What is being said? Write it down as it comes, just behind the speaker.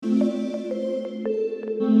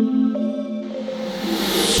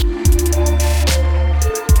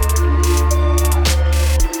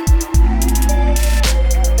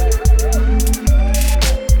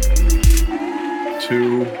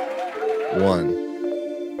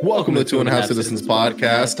Welcome to the Two and a Half Citizens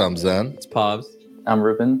podcast. I'm Zen. It's Pobs. I'm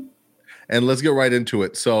Ruben. And let's get right into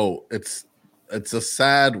it. So it's a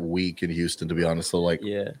sad week in Houston, to be honest. So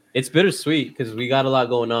yeah, it's bittersweet because we got a lot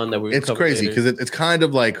going on that we. It's crazy because it's kind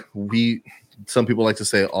of like some people like to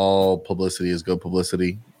say all publicity is good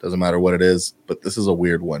publicity. Doesn't matter what it is, but this is a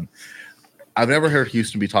weird one. I've never heard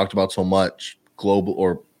Houston be talked about so much global,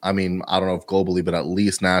 or I mean, I don't know if globally, but at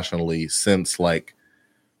least nationally since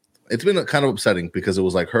it's been kind of upsetting because it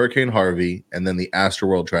was like Hurricane Harvey and then the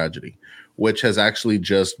Astroworld tragedy, which has actually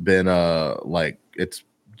just been it's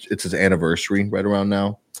its anniversary right around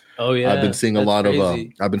now. Oh yeah, I've been seeing a lot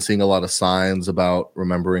of signs about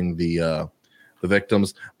remembering the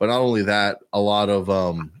victims, but not only that, a lot of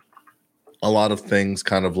things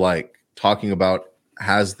kind of like talking about,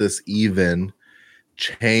 has this even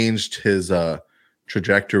changed his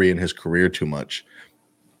trajectory in his career too much?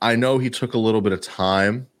 I know he took a little bit of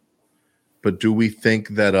time, but do we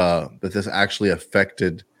think that that this actually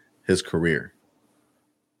affected his career?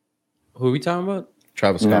 Who are we talking about?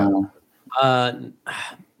 Travis Scott. No. I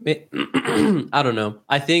don't know.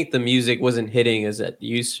 I think the music wasn't hitting as it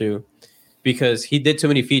used to because he did too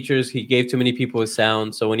many features. He gave too many people his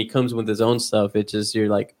sound. So when he comes with his own stuff, it's just you're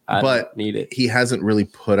like, I don't need it. He hasn't really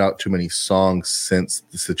put out too many songs since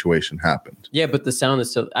the situation happened. Yeah, but the sound is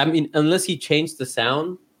still. I mean, unless he changed the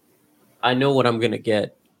sound, I know what I'm gonna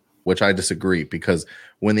get. Which I disagree, because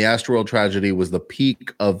when the Astroworld tragedy was the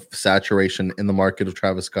peak of saturation in the market of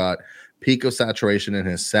Travis Scott, peak of saturation in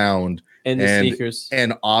his sound and the sneakers,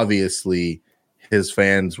 and obviously his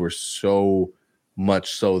fans were so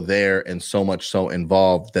much so there and so much so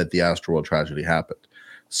involved that the Astroworld tragedy happened.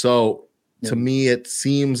 So to me, it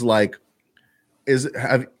seems like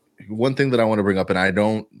one thing that I want to bring up, and I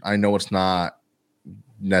know it's not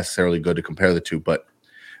necessarily good to compare the two, but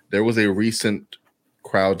there was a recent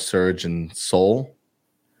crowd surge in Seoul.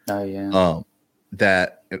 Oh yeah.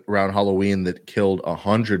 That around Halloween that killed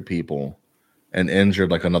 100 people and injured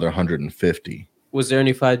like another 150. Was there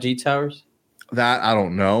any 5G towers? That I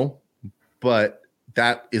don't know, but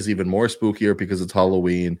that is even more spookier because it's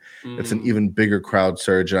Halloween. It's an even bigger crowd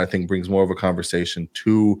surge, and I think brings more of a conversation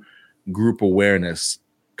to group awareness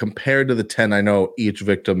compared to the 10. I know each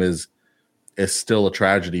victim is still a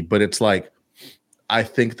tragedy, but it's like, I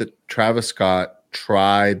think that Travis Scott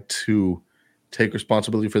tried to take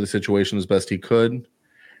responsibility for the situation as best he could,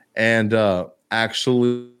 and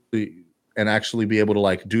actually be able to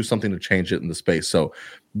like do something to change it in the space. So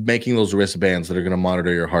making those wristbands that are going to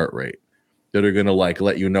monitor your heart rate, that are going to like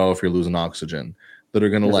let you know if you're losing oxygen, that are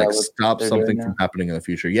going to like stop something from happening in the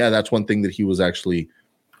future. Yeah, that's one thing that he was actually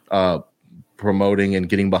promoting and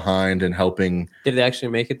getting behind and helping. Did they actually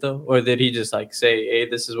make it though, or did he just like say, "Hey,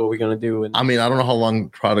 this is what we're going to do"? I mean, I don't know how long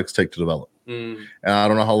products take to develop. And I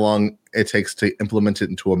don't know how long it takes to implement it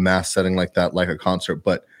into a mass setting like that, like a concert.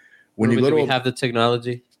 But when you go to have the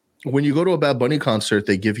technology. When you go to a Bad Bunny concert,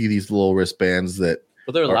 they give you these little wristbands that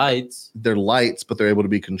they're lights. They're lights, but they're able to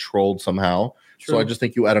be controlled somehow. True. So I just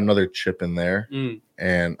think you add another chip in there.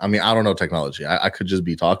 And I mean, I don't know technology. I could just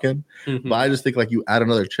be talking, but I just think like you add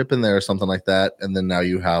another chip in there or something like that, and then now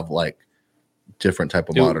you have like different type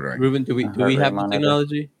of monitoring. Ruben, do we have the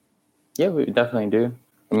technology? Yeah, we definitely do.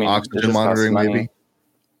 I mean, oxygen monitoring, maybe.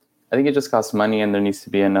 I think it just costs money, and there needs to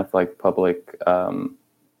be enough like public,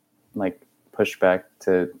 like pushback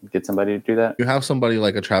to get somebody to do that. You have somebody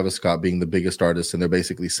like a Travis Scott being the biggest artist, and they're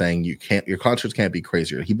basically saying your concerts can't be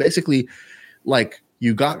crazier. He basically, like,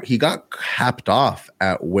 he got capped off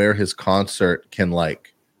at where his concert can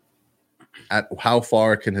like, at how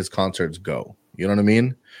far can his concerts go? You know what I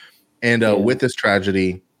mean? And with this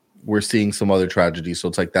tragedy, we're seeing some other tragedies. So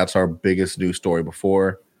it's like, that's our biggest news story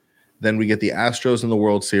before. Then we get the Astros in the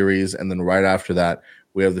World Series. And then right after that,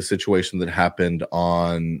 we have the situation that happened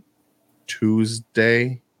on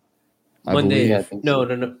Tuesday. Monday. Yeah,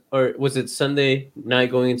 no. Or was it Sunday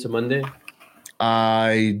night going into Monday?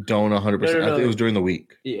 I don't know 100%. No. I think it was during the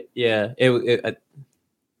week. Yeah. Yeah.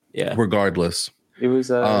 Regardless. It was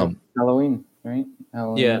Halloween, right?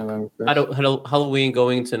 Halloween, yeah. November 1st. Halloween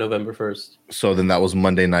going to November 1st. So then that was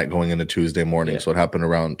Monday night going into Tuesday morning. Yeah. So it happened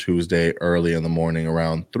around Tuesday early in the morning,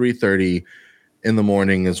 around 3:30 in the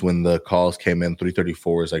morning is when the calls came in.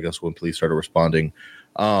 3:34 is, I guess, when police started responding.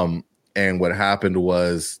 And what happened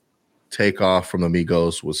was Takeoff from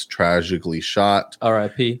Amigos was tragically shot.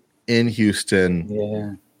 R.I.P. in Houston.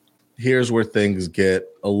 Yeah. Here's where things get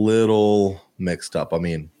a little mixed up. I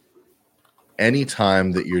mean,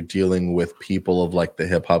 anytime that you're dealing with people of like the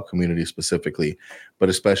hip hop community specifically, but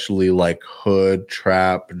especially like hood,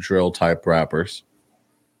 trap, drill type rappers,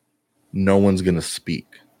 no one's going to speak.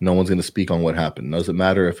 No one's going to speak on what happened. Doesn't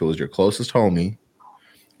matter if it was your closest homie,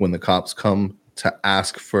 when the cops come to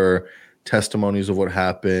ask for testimonies of what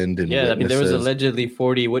happened. And yeah, witnesses. I mean, there was allegedly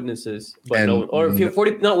 40 witnesses, but And no one, or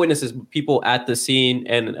 40, not witnesses, but people at the scene,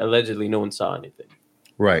 and allegedly no one saw anything.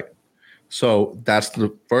 Right. So that's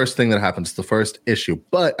the first thing that happens, the first issue.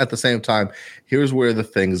 But at the same time, here's where the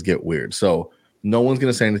things get weird. So no one's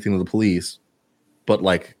going to say anything to the police, but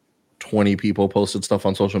like 20 people posted stuff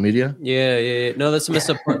on social media. Yeah. No, that's a messed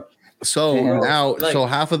up part. So now, so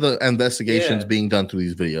half of the investigations being done through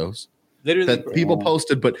these videos. Literally, that people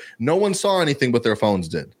posted, but no one saw anything, but their phones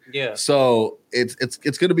did. Yeah. So it's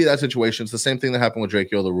going to be that situation. It's the same thing that happened with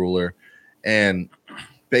Draco the Ruler, and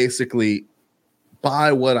basically,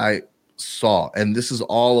 by what I saw, and this is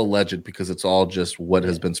all alleged because it's all just what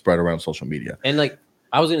has been spread around social media. And like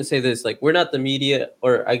I was going to say this, like we're not the media,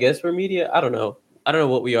 or I guess we're media. I don't know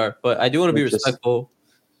what we are, but I do want to be respectful.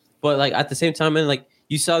 But like at the same time, and like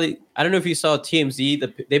you saw I don't know if you saw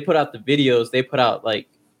TMZ. They put out the videos. They put out like.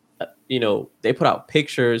 They put out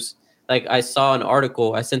pictures. Like I saw an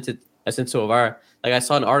article. I sent to Avar. Like I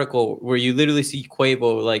saw an article where you literally see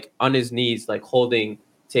Quavo like on his knees, like holding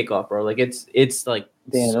Takeoff, bro. Like it's like.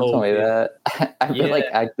 Damn, don't tell me that. I've been like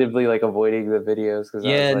actively like avoiding the videos because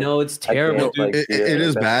it's terrible. Dude. It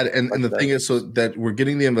is bad, and the thing is, so that we're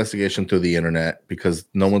getting the investigation through the internet because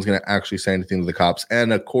no one's going to actually say anything to the cops.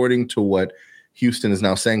 And according to what Houston is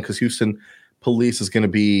now saying, because Houston police is going to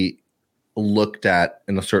be looked at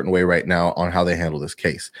in a certain way right now on how they handle this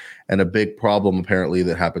case. And a big problem apparently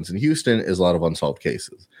that happens in Houston is a lot of unsolved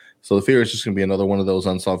cases. So the fear is just going to be another one of those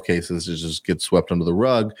unsolved cases that just gets swept under the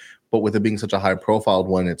rug. But with it being such a high profile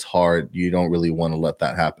one, it's hard. You don't really want to let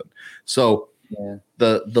that happen. So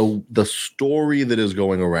the story that is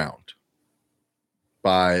going around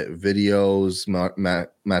by videos,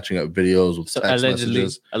 matching up videos with text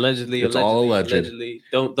messages. Allegedly, it's all alleged. Allegedly.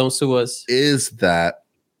 Don't sue us. Is that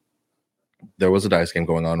there was a dice game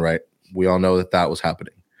going on, right? We all know that was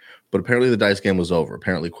happening. But apparently the dice game was over.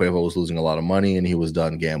 Apparently Quavo was losing a lot of money and he was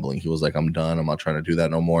done gambling. He was like, I'm done. I'm not trying to do that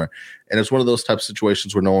no more. And it's one of those type of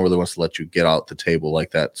situations where no one really wants to let you get out the table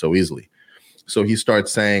like that so easily. So he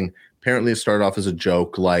starts saying, apparently it started off as a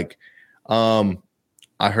joke, like, I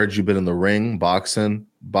heard you've been in the ring boxing,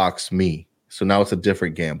 box me. So now it's a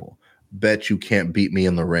different gamble. Bet you can't beat me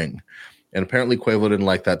in the ring. And apparently Quavo didn't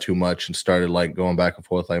like that too much and started like going back and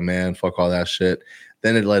forth like, man, fuck all that shit.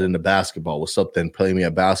 Then it led into basketball. What's up then? Play me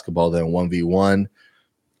at basketball, then 1v1.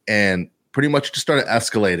 And pretty much just started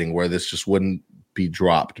escalating where this just wouldn't be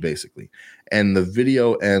dropped, basically. And the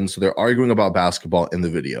video ends. So they're arguing about basketball in the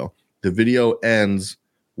video. The video ends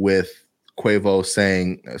with Quavo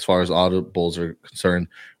saying, as far as audibles are concerned,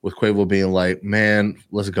 with Quavo being like, man,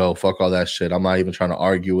 let's go. Fuck all that shit. I'm not even trying to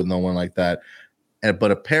argue with no one like that.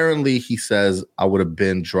 But apparently he says I would have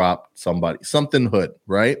been dropped something hood,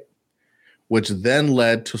 right? Which then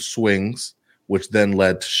led to swings, which then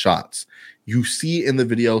led to shots. You see in the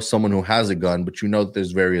video someone who has a gun, but you know that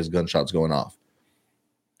there's various gunshots going off.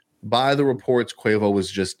 By the reports, Takeoff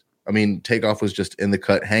was just in the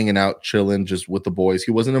cut, hanging out, chilling, just with the boys.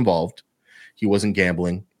 He wasn't involved. He wasn't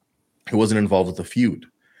gambling. He wasn't involved with the feud.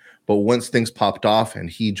 But once things popped off and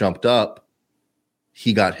he jumped up,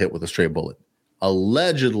 he got hit with a stray bullet.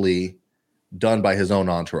 Allegedly done by his own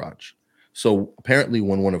entourage. So apparently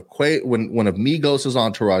when one of Migos'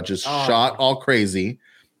 entourages shot all crazy,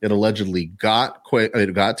 it allegedly got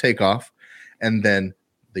Takeoff, and then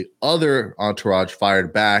the other entourage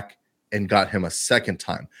fired back and got him a second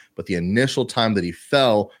time. But the initial time that he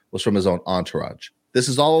fell was from his own entourage. This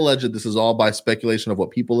is all alleged. This is all by speculation of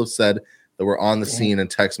what people have said that were on the scene and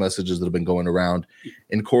text messages that have been going around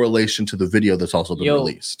in correlation to the video that's also been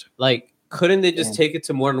released. Like, couldn't they just take it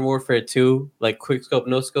to Modern Warfare 2, like quick scope,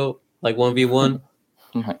 no scope, like 1v1?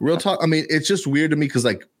 Real talk. I mean, it's just weird to me because,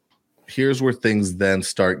 like, here's where things then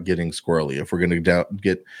start getting squirrely. If we're going to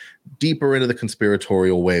get deeper into the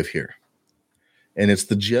conspiratorial wave here, and it's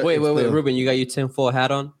the wait, Ruben, you got your tinfoil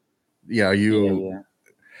hat on? Yeah, are you? Yeah,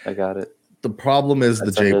 I got it. The problem is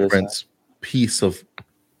the Jay Prince piece of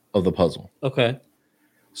the puzzle. Okay.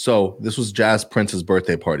 So this was Jazz Prince's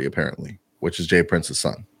birthday party, apparently, which is Jay Prince's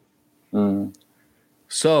son.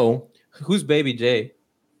 So who's Baby J?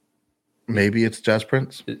 Maybe it's Jazz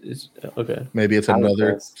Prince. Okay. Maybe it's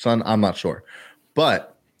another son. I'm not sure.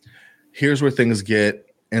 But here's where things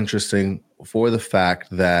get interesting for the fact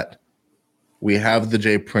that we have the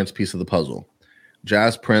Jay Prince piece of the puzzle.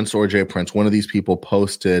 Jazz Prince or Jay Prince, one of these people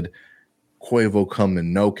posted Quavo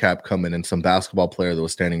coming, no cap coming, and some basketball player that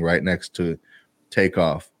was standing right next to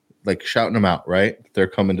Takeoff, like shouting them out, right? They're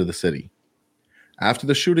coming to the city. After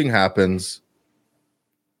the shooting happens,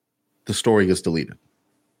 the story gets deleted.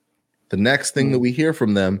 The next thing that we hear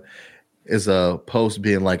from them is a post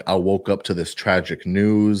being like, I woke up to this tragic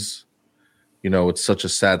news. You know, it's such a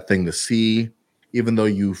sad thing to see. Even though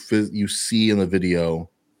you see in the video,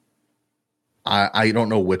 I don't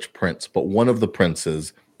know which prince, but one of the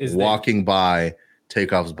princes is walking by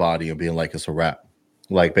Takeoff's body and being like, it's a wrap.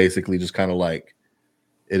 Like, basically just kind of like,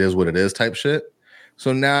 it is what it is type shit.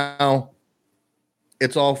 So now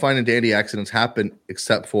it's all fine and dandy. Accidents happen,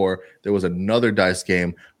 except for there was another dice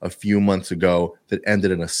game a few months ago that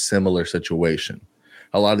ended in a similar situation.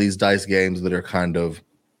 A lot of these dice games that are kind of,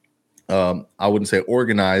 I wouldn't say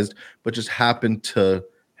organized, but just happen to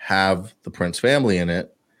have the Prince family in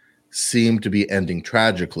it, seem to be ending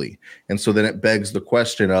tragically. And so then it begs the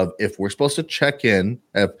question of, if we're supposed to check in,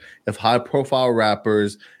 if high profile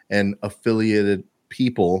rappers and affiliated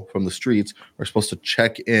people from the streets are supposed to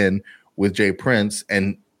check in with Jay Prince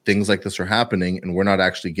and things like this are happening and we're not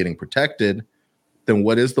actually getting protected, then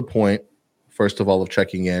what is the point, first of all, of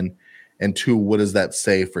checking in? And two, what does that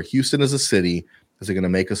say for Houston as a city? Is it going to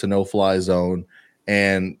make us a no-fly zone?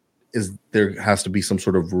 And there has to be some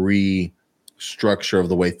sort of restructure of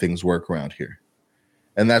the way things work around here?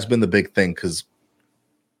 And that's been the big thing, because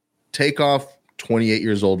Takeoff, 28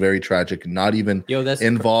 years old, very tragic, not even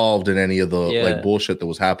involved in any of the like bullshit that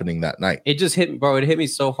was happening that night. It just hit, bro. It hit me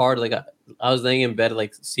so hard. Like I was laying in bed,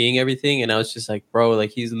 like seeing everything, and I was just like, bro,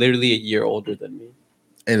 like he's literally a year older than me.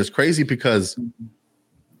 And it's crazy because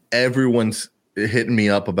everyone's hitting me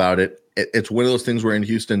up about it. It's one of those things where in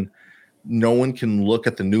Houston, no one can look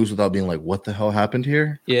at the news without being like, what the hell happened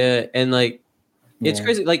here? Yeah. And like, it's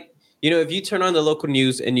crazy. Like, you know, if you turn on the local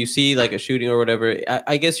news and you see like a shooting or whatever,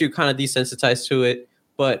 I guess you're kind of desensitized to it.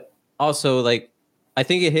 But also, like, I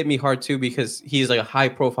think it hit me hard too, because he's like a high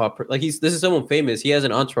profile. Like this is someone famous. He has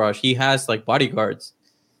an entourage. He has like bodyguards.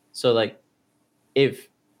 So like, if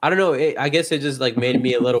I don't know, I guess it just like made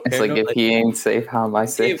me a little. It's like, if he ain't safe, how am I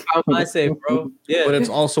safe? How am I safe, bro? Yeah. But it's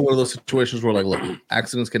also one of those situations where, like, look,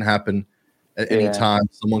 accidents can happen at any time.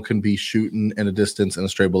 Someone can be shooting in a distance and a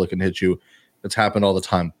stray bullet can hit you. It's happened all the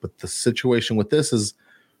time. But the situation with this is,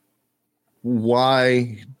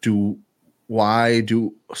 why do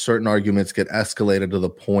certain arguments get escalated to the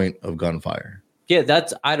point of gunfire? Yeah,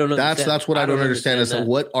 I don't know. That's what I don't understand is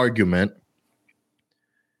what argument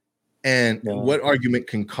and what argument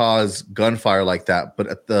can cause gunfire like that,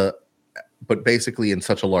 but basically in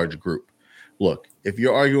such a large group. Look, if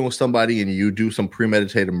you're arguing with somebody and you do some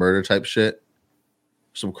premeditated murder type shit,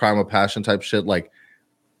 some crime of passion type shit, like,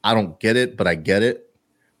 I don't get it, but I get it.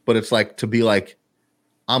 But it's like, to be like,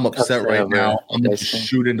 I'm upset right now, I'm going to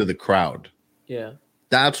shoot into the crowd. Yeah.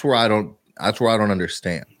 That's where I don't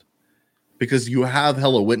understand. Because you have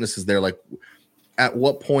hella witnesses there. Like, at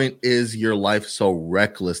what point is your life so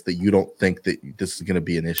reckless that you don't think that this is going to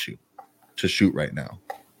be an issue to shoot right now?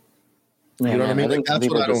 Yeah, you know what I mean? Like, that's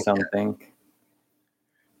what I don't think.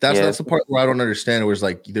 That's the part where I don't understand. Where it's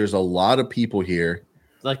like, there's a lot of people here.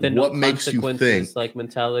 Like the what makes you think, like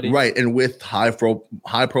mentality, right? And with high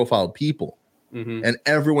profile people, and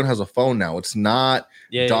everyone has a phone now. It's not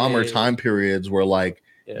Dahmer time periods where like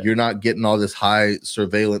you're not getting all this high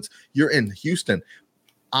surveillance. You're in Houston.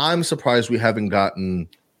 I'm surprised we haven't gotten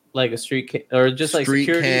like a street or just like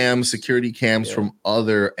security cams from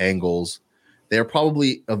other angles. They're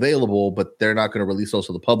probably available, but they're not going to release those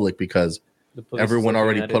to the public because everyone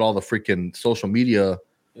already put all the freaking social media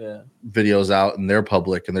videos out and they're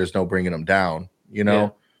public and there's no bringing them down, you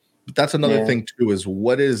know. But that's another thing too, is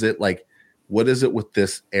what is it with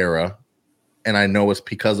this era, and I know it's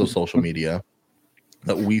because of social media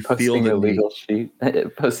that we feel the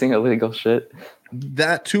posting illegal shit,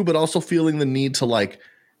 that too, but also feeling the need to like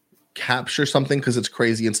capture something because it's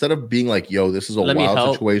crazy. Instead of being like, yo, this is a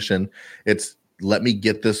wild situation, it's let me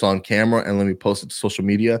get this on camera and let me post it to social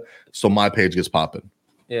media so my page gets popping.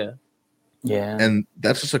 Yeah. And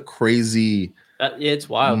that's just a crazy it's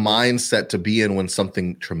wild mindset to be in when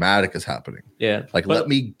something traumatic is happening. Yeah. Like, let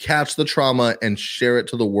me catch the trauma and share it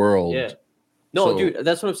to the world. Yeah. No, dude,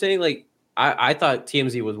 that's what I'm saying. Like, I thought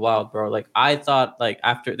TMZ was wild, bro. Like, I thought, like,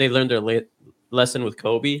 after they learned their lesson with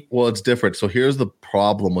Kobe. Well, it's different. So here's the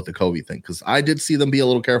problem with the Kobe thing, because I did see them be a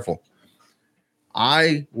little careful.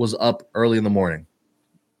 I was up early in the morning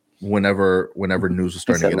whenever news was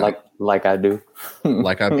starting to get out. Like I do.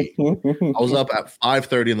 Like I be. I was up at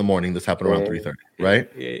 5:30 in the morning. This happened around 3:30, right?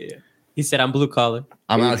 Yeah. He said, I'm blue collar.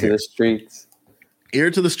 I'm out here. The streets.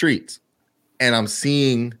 Ear to the streets. And I'm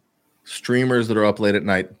seeing streamers that are up late at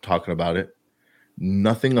night talking about it.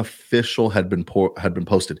 Nothing official had been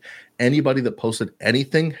posted. Anybody that posted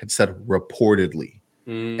anything had said reportedly.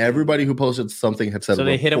 Everybody who posted something had said so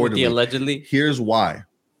they hit him with the allegedly. Here's why.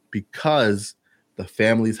 Because the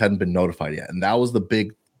families hadn't been notified yet. And that was the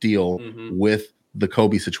big deal with the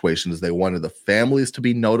Kobe situation is they wanted the families to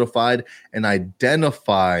be notified and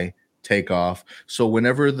identify Takeoff. So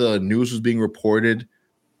whenever the news was being reported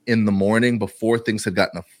in the morning before things had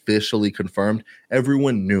gotten officially confirmed,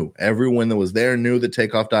 everyone knew. Everyone that was there knew that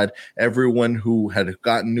Takeoff died. Everyone who had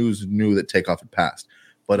gotten news knew that Takeoff had passed.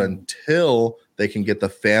 But until they can get the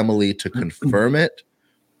family to confirm it,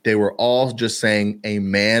 they were all just saying a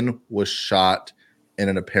man was shot in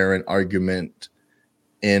an apparent argument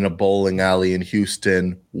in a bowling alley in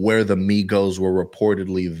Houston where the Migos were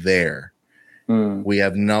reportedly there. We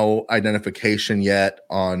have no identification yet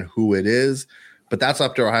on who it is, but that's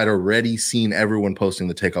after I had already seen everyone posting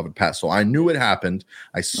the Takeoff had passed. So I knew it happened.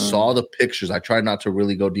 I saw the pictures. I tried not to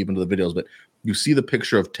really go deep into the videos, but you see the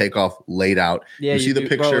picture of Takeoff laid out. Yeah, you see the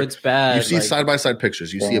picture. Bro, it's bad. You see side-by-side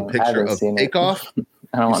pictures. You see a picture of Takeoff.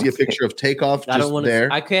 You see a picture of Takeoff just there.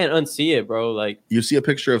 I can't unsee it, bro. Like, you see a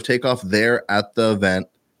picture of Takeoff there at the event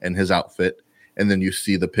in his outfit, and then you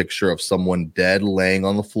see the picture of someone dead laying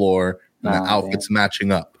on the floor, and the outfits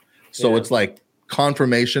matching up. So it's like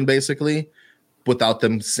confirmation, basically, without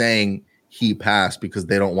them saying he passed because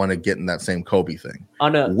they don't want to get in that same Kobe thing.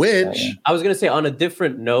 I was gonna say, on a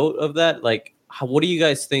different note of that, like, what do you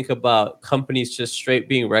guys think about companies just straight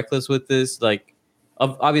being reckless with this? Like,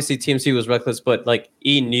 obviously TMC was reckless, but like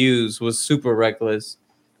E! News was super reckless,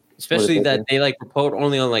 especially that they like report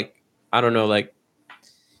only on like, I don't know, like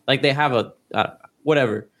they have a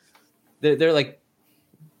whatever. They're like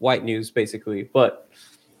white news basically, but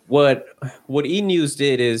what E! News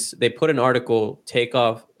did is they put an article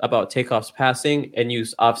about Takeoff's passing and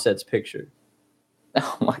used Offset's picture.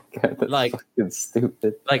 Oh my god, that's like fucking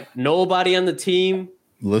stupid. Like nobody on the team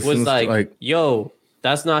was like, yo,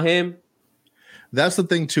 that's not him. That's the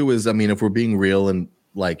thing too, is I mean, if we're being real and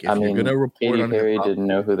like, if you're gonna report Katy on Perry didn't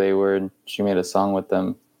know who they were, and she made a song with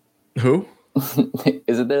them. Who?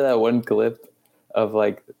 Isn't there that one clip of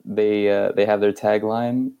like they have their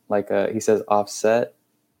tagline, like he says Offset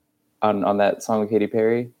on that song with Katy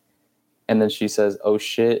Perry, and then she says "oh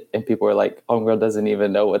shit," and people are like, "Homegirl doesn't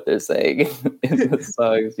even know what they're saying" in the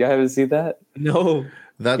songs. You haven't seen that? No.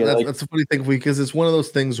 That's a funny thing, because it's one of those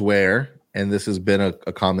things where, and this has been a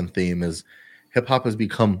common theme, is hip hop has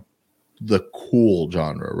become the cool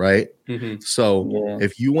genre, right? So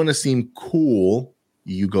if you want to seem cool,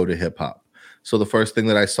 you go to hip hop. So the first thing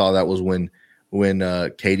that I saw that was when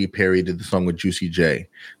Katy Perry did the song with Juicy J.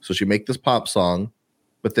 So she make this pop song,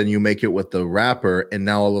 but then you make it with the rapper, and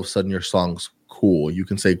now all of a sudden your song's cool. You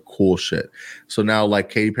can say cool shit. So now, like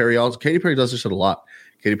Katy Perry does this shit a lot.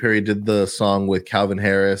 Katy Perry did the song with Calvin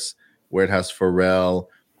Harris where it has Pharrell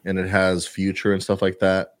and it has Future and stuff like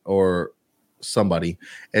that, or somebody,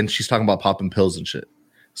 and she's talking about popping pills and shit.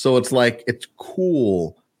 So it's like, it's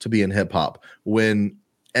cool to be in hip hop when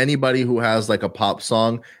anybody who has like a pop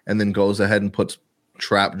song and then goes ahead and puts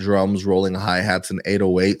trap drums, rolling hi-hats, and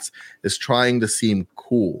 808s is trying to seem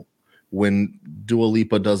cool. When Dua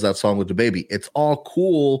Lipa does that song with DaBaby, it's all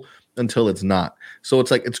cool until it's not. So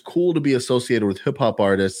it's like, it's cool to be associated with hip-hop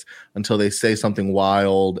artists until they say something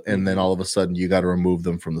wild, and then all of a sudden you got to remove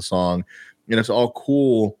them from the song. And it's all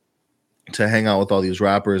cool to hang out with all these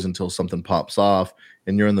rappers until something pops off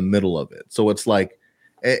and you're in the middle of it. So it's like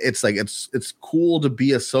it's cool to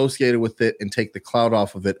be associated with it and take the cloud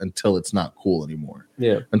off of it until it's not cool anymore.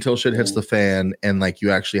 Yeah. Until shit hits the fan and like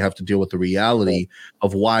you actually have to deal with the reality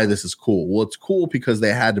of why this is cool. Well, it's cool because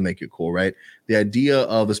they had to make it cool, right? The idea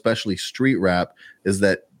of especially street rap is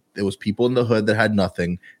that it was people in the hood that had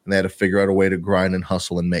nothing and they had to figure out a way to grind and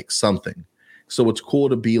hustle and make something. So it's cool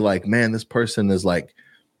to be like, man, this person is like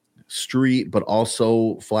street, but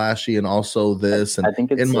also flashy and also this. And I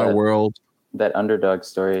think it's in my world. That underdog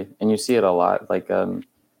story, and you see it a lot. Like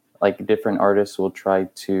different artists will try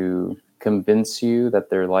to convince you that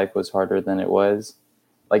their life was harder than it was.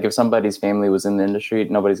 Like if somebody's family was in the industry,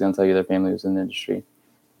 nobody's gonna tell you their family was in the industry.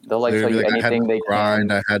 They'll like tell you anything they can.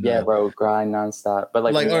 Bro, grind nonstop. But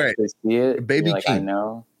like all right, see it, Baby like, Keem. I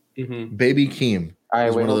know. Baby Keem. All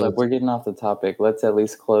right, wait, hold up. We're getting off the topic. Let's at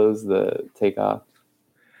least close the Takeoff.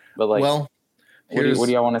 But like, well, what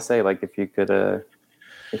do y'all want to say? Like, if you could,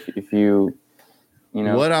 if you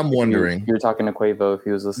know, what I'm wondering, you're talking to Quavo if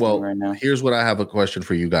he was listening right now. Here's what I have a question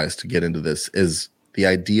for you guys to get into this is the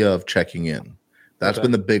idea of checking in. That's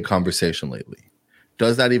been the big conversation lately.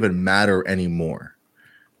 Does that even matter anymore?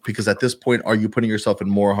 Because at this point, are you putting yourself in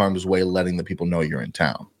more harm's way, letting the people know you're in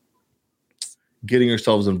town? Getting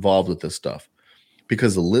yourselves involved with this stuff.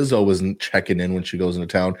 Because Lizzo isn't checking in when she goes into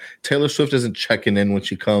town. Taylor Swift isn't checking in when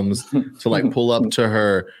she comes to like pull up to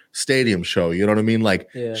her stadium show. You know what I mean? Like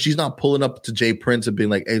she's not pulling up to Jay Prince and being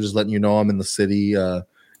like, hey, just letting you know I'm in the city,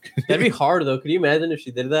 That'd be hard though. Could you imagine if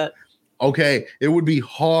she did that? Okay, it would be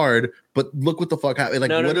hard, but look what the fuck happened.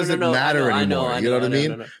 Like, what does it matter anymore? You know what I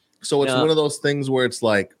mean? So it's one of those things where it's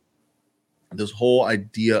like this whole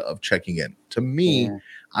idea of checking in. To me,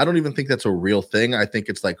 I don't even think that's a real thing. I think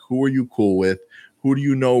it's like, who are you cool with? Who do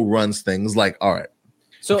you know runs things? Like, all right.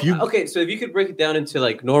 So so if you could break it down into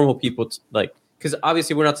like normal people, like, because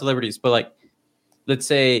obviously we're not celebrities, but like, let's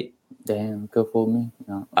say, damn, go fool me.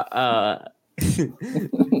 No.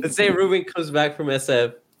 Let's say Ruben comes back from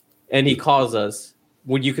SF and he calls us.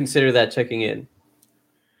 Would you consider that checking in?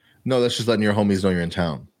 No, that's just letting your homies know you're in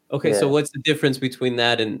town. Okay, so what's the difference between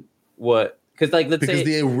that and what? Because like, because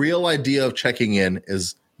the real idea of checking in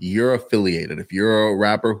is you're affiliated. If you're a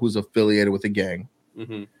rapper who's affiliated with a gang,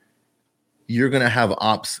 you're gonna have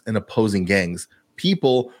ops in opposing gangs.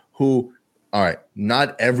 People who, all right,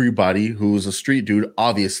 not everybody who's a street dude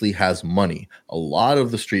obviously has money. A lot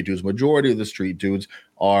of the street dudes, majority of the street dudes,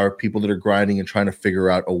 are people that are grinding and trying to figure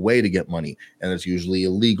out a way to get money. And it's usually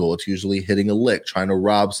illegal. It's usually hitting a lick, trying to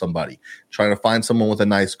rob somebody, trying to find someone with a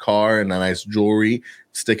nice car and a nice jewelry,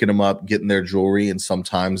 sticking them up, getting their jewelry. And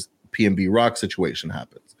sometimes P&B Rock situation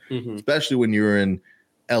happens, especially when you're in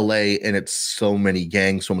LA and it's so many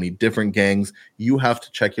gangs, so many different gangs. You have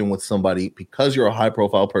to check in with somebody because you're a high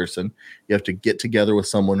profile person. You have to get together with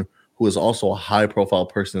someone who is also a high profile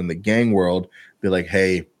person in the gang world. Be like,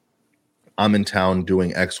 hey, I'm in town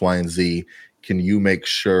doing X, Y, and Z. Can you make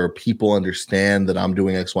sure people understand that I'm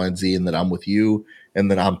doing X, Y, and Z and that I'm with you and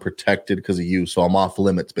that I'm protected because of you? So I'm off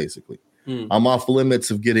limits, basically. I'm off limits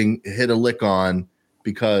of getting hit a lick on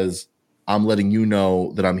because I'm letting you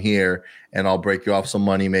know that I'm here and I'll break you off some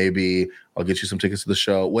money. Maybe I'll get you some tickets to the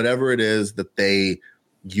show, whatever it is that they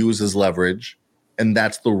use as leverage. And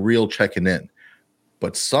that's the real checking in.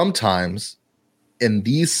 But sometimes in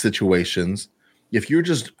these situations, if you're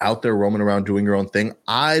just out there roaming around doing your own thing,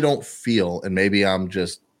 I don't feel, and maybe I'm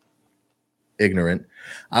just ignorant,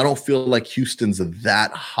 I don't feel like Houston's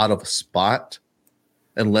that hot of a spot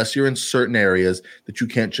unless you're in certain areas that you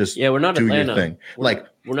can't just we're not do Atlanta. your thing.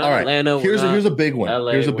 We're not Atlanta. Here's a big one.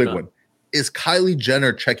 LA, here's a big one. Is Kylie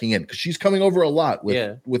Jenner checking in? Because she's coming over a lot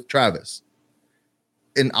with Travis.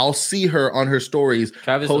 And I'll see her on her stories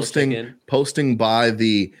posting by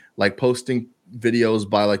the posting videos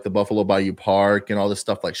by like the Buffalo Bayou Park and all this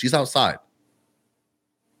stuff. Like she's outside.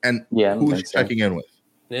 And who's she checking in with?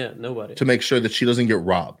 Yeah, nobody. To make sure that she doesn't get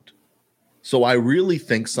robbed. So I really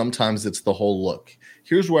think sometimes it's the whole look.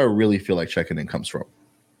 Here's where I really feel like checking in comes from.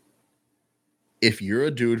 If you're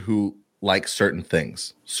a dude who likes certain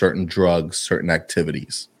things, certain drugs, certain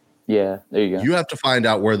activities. Yeah, there you go. You have to find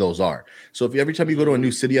out where those are. So if every time you go to a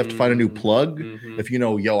new city, you have to find a new plug. If you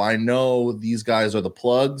know, I know these guys are the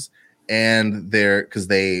plugs and because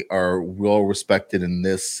they are well respected in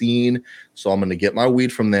this scene. So I'm going to get my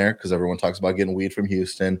weed from there because everyone talks about getting weed from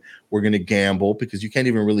Houston. We're going to gamble because you can't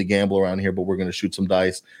even really gamble around here, but we're going to shoot some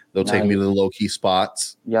dice. They'll take me to the low key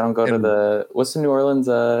spots. Yeah, don't go to what's the New Orleans?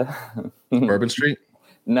 Bourbon Street?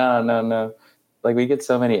 No. Like we get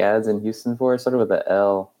so many ads in Houston for it, sort of with the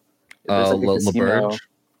L. LaBerge?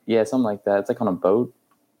 Yeah, something like that. It's like on a boat.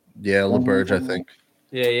 Yeah, LaBerge, I think.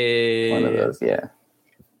 Yeah. One of those, yeah.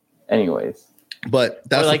 Anyways, but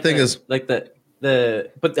that's like the thing is like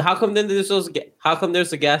but how come then there's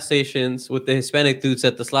the gas stations with the Hispanic dudes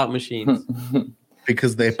at the slot machines?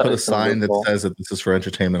 Because they put a sign that says that this is for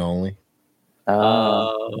entertainment only.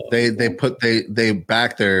 They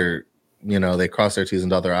back their, they cross their T's and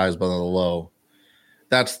dot their I's below the low.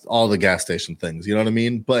 That's all the gas station things, you know what I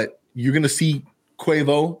mean? But you're gonna see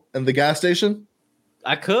Quavo in the gas station?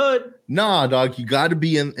 I could. Nah, dog, you got to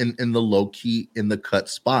be in the low key, in the cut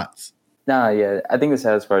spots. Nah, yeah, I think the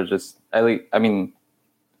saddest part is just, I mean,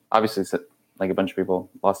 obviously, like a bunch of people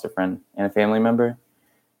lost a friend and a family member,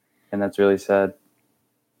 and that's really sad.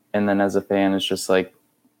 And then as a fan, it's just like,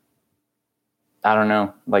 I don't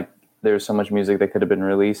know, like there's so much music that could have been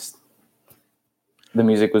released. The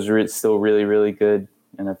music was still really, really good,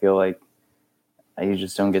 and I feel like you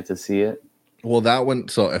just don't get to see it. Well, that one.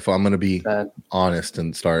 So if I'm going to be honest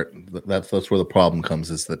and start, that's where the problem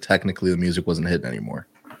comes, is that technically the music wasn't hitting anymore.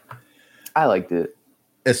 I liked it.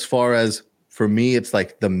 As far as for me, it's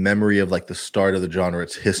like the memory of like the start of the genre.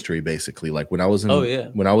 It's history, basically. Like when I was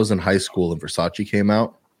in high school and Versace came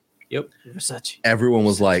out. Yep, Versace. Everyone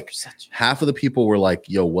was half of the people were like,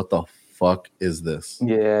 "Yo, what the fuck is this?"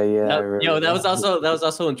 Yeah. That was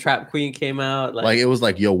also when Trap Queen came out. Like it was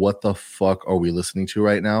like, "Yo, what the fuck are we listening to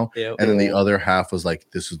right now?" Yeah. And then the other half was like,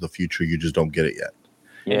 "This is the future. You just don't get it yet."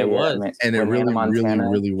 Yeah, it was, and it really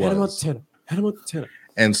was. Hannah Montana.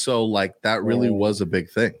 And so, like, that really was a big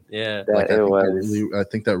thing. Yeah, like, it was. I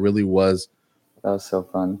think that really was That was so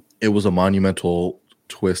fun. It was a monumental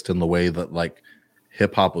twist in the way that like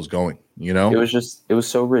hip hop was going. You know, it was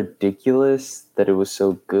so ridiculous that it was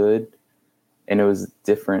so good, and it was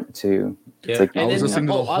different too. Yeah. It's like I was listening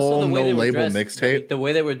to the whole No Label mixtape. Like, the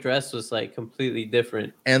way they were dressed was like completely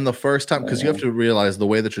different. And the first time, because you have to realize the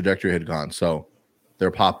way the trajectory had gone. So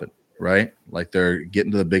they're popping, right? Like they're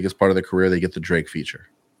getting to the biggest part of their career. They get the Drake feature.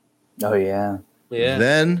 Oh yeah. Yeah.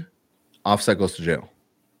 Then Offset goes to jail.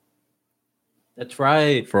 That's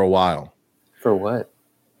right. For a while. For what?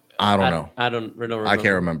 I don't know. I don't remember. I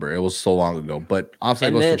can't remember. It was so long ago. But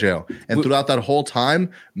Offset goes to jail. And throughout that whole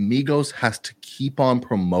time, Migos has to keep on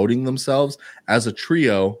promoting themselves as a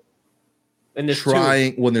trio. And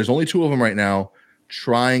when there's only two of them right now,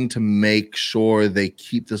 trying to make sure they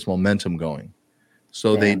keep this momentum going.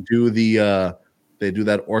 So they do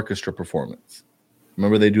that orchestra performance.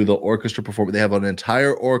 Remember, they do the orchestra performance. They have an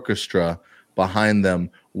entire orchestra behind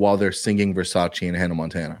them while they're singing Versace and Hannah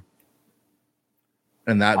Montana.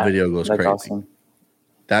 And that video goes crazy. Awesome.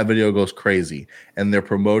 That video goes crazy. And they're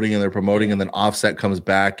promoting and then Offset comes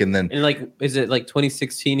back and like, is it like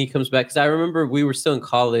 2016 he comes back? Because I remember we were still in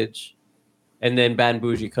college and then Bad and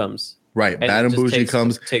Bougie comes. Right. Bad and Bougie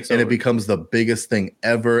comes and over. It becomes the biggest thing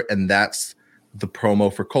ever. And that's the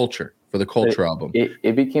promo for Culture, for the Culture album.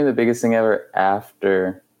 It became the biggest thing ever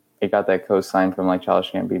after it got that co-sign from like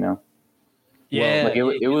Childish Gambino. Yeah, like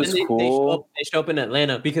it was cool. They show up in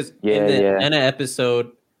Atlanta because in the Atlanta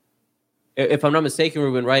episode, if I'm not mistaken,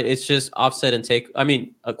 Ruben, right? It's just Offset and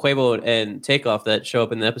Quavo and Takeoff that show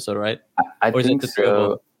up in the episode, right? I think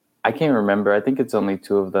so. I can't remember. I think it's only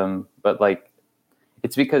two of them, but like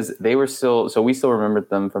it's because they were still. So we still remembered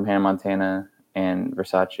them from Hannah Montana and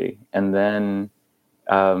Versace, and then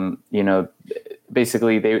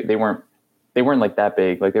basically they weren't like that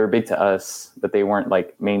big. Like they were big to us, but they weren't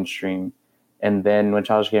like mainstream. And then when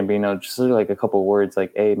Childish Gambino just like a couple words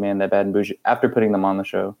like, hey man, that Bad and Bougie, after putting them on the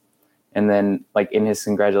show. And then like in his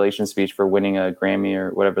congratulations speech for winning a Grammy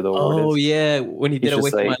or whatever the award is. Oh yeah. When he did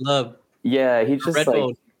Awake to My Love. Yeah. He just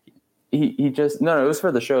like, he just, no, it was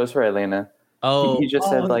for the show. It was for Atlanta. Oh, he just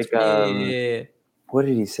said like, what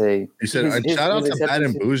did he say? He said, shout out to Bad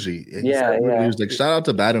and Bougie. He was like, shout out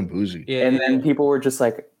to Bad and Bougie. Yeah, and then people were just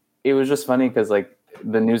like, it was just funny because like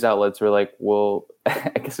the news outlets were like, well,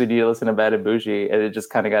 I guess we need to listen to Bad and Bougie. And it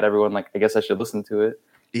just kind of got everyone like, I guess I should listen to it.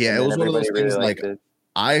 Yeah, it was one of those things like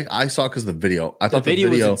I saw because the video. I thought the video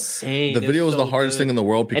was insane. The video was the hardest thing in the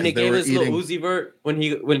world because and it gave us Lil Uzi Vert when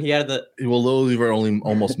he had the. Well, Lil Uzi Vert only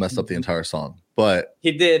almost messed up the entire song, but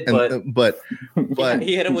he did. But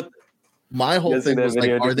he hit him with. My whole thing was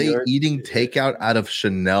like, are they eating takeout out of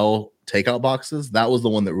Chanel takeout boxes? That was the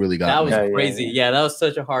one that really got me. That was crazy. Yeah, that was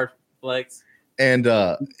such a hard flex. And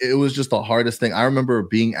it was just the hardest thing. I remember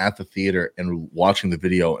being at the theater and watching the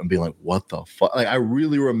video and being like, what the fuck? Like, I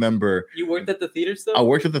really remember. You worked at the theater still? I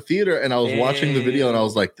worked at the theater and I was watching the video and I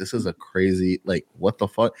was like, this is a crazy, like, what the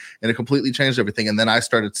fuck? And it completely changed everything. And then I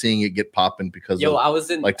started seeing it get popping because I was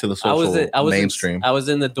in, like, to the social mainstream. I was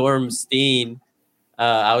in the dorm Steen.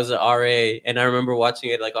 I was an RA and I remember watching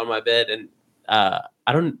it like on my bed. And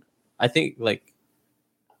I think like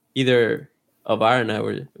either Elvira and I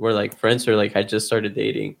were like friends or like I just started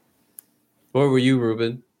dating. Where were you,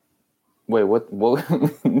 Ruben? Wait, what?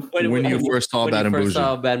 when you first saw Bad and Bougie?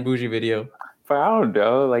 Saw Bad and Bougie video. I don't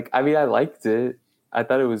know. Like, I mean, I liked it. I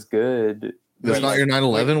thought it was good. This is not your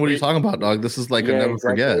 9/11. What are you talking about, dog? This is like a never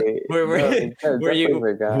forget. Where were you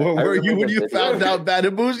when you found out Bad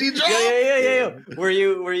and Bougie? Yeah. Were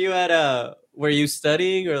you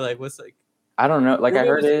studying or like what's like? I don't know. Like I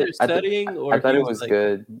heard it. Studying I thought it was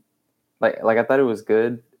good. Like I thought it was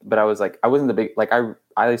good, but I was like, I wasn't the big like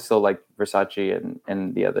I still like Versace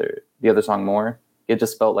and the other song more. It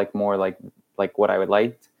just felt like more like what I would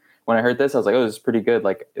like. When I heard this, I was like, oh, this is pretty good.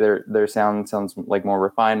 Like their sounds like more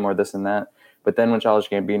refined, more this and that. But then when Childish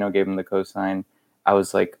Gambino gave him the cosign, I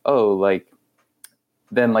was like, oh, like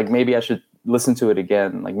then like maybe I should listen to it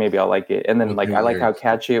again. Like maybe I'll like it. And then like I like how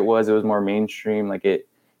catchy it was. It was more mainstream. Like it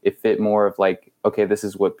fit more of like, okay, this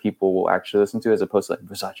is what people will actually listen to as opposed to like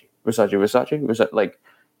Versace. Like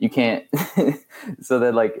you can't. So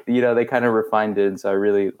that like, you know, they kind of refined it. So I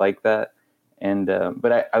really like that. And,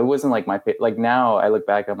 but I wasn't like like now I look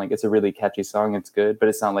back, I'm like, it's a really catchy song. It's good, but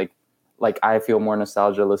it's not like I feel more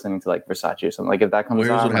nostalgia listening to like Versace or something. Like if that comes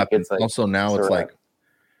on, like, it's like, also now it's like,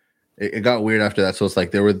 it got weird after that. So it's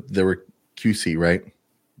like there were QC, right?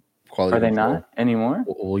 Quality Are they control. not anymore?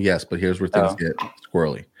 Well, yes, but here's where things get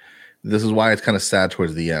squirrely. This is why it's kind of sad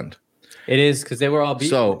towards the end. It is because they were all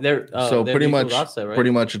so pretty much Offset, right?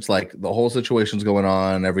 Pretty much it's like the whole situation's going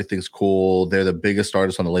on, everything's cool. They're the biggest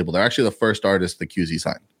artist on the label. They're actually the first artist the QZ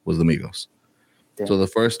signed was the Migos. So the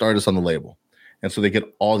first artist on the label. And so they get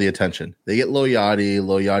all the attention. They get Lil Yachty.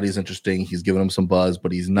 Lil Yachty's interesting. He's giving them some buzz,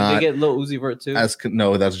 but he's not. Did they get Lil Uzi Vert too?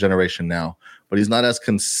 No, that's Generation Now. But he's not as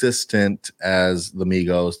consistent as the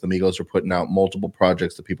Migos. The Migos are putting out multiple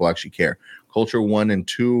projects that people actually care. Culture 1 and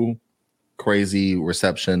 2, crazy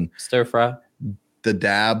reception. Stir fry.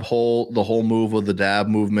 The whole move of the dab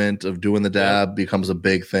movement of doing the dab becomes a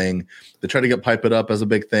big thing. They try to get Pipe It Up as a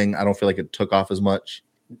big thing. I don't feel like it took off as much.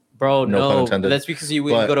 Bro, no, that's because you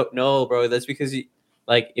wouldn't go to. No, bro, that's because you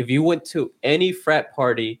like if you went to any frat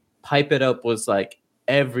party, Pipe It Up was like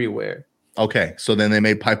everywhere. Okay, so then they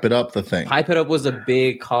made Pipe It Up the thing. Pipe It Up was a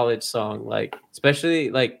big college song, like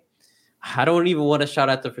especially like I don't even want to shout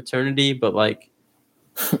out the fraternity, but like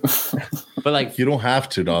you don't have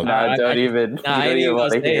to, dog. Nah, don't even. I ain't even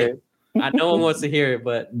gonna say it. No one wants to hear it,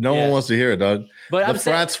 but no one wants to hear it, dog. But the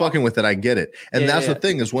frat's fucking with it. I get it, and that's the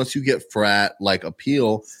thing is once you get frat like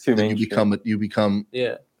appeal, then you become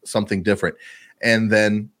something different, and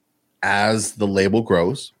then as the label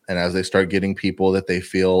grows and as they start getting people that they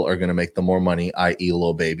feel are going to make them more money, i.e.,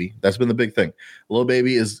 Lil Baby, that's been the big thing. Lil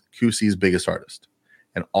Baby is QC's biggest artist,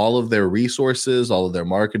 and all of their resources, all of their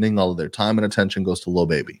marketing, all of their time and attention goes to Lil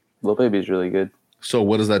Baby. Lil Baby is really good. So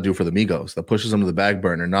what does that do for the Migos? That pushes them to the back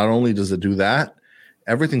burner. Not only does it do that,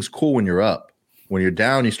 everything's cool when you're up. When you're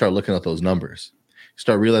down, you start looking at those numbers. You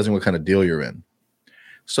start realizing what kind of deal you're in.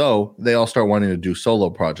 So they all start wanting to do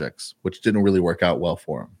solo projects, which didn't really work out well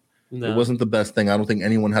for them. No. It wasn't the best thing. I don't think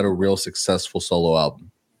anyone had a real successful solo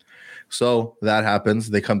album. So that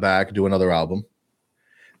happens. They come back, do another album.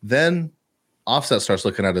 Then Offset starts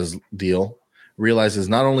looking at his deal, realizes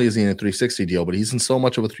not only is he in a 360 deal, but he's in so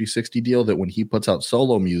much of a 360 deal that when he puts out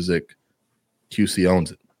solo music, QC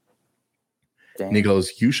owns it. Damn. And he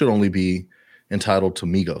goes, you should only be entitled to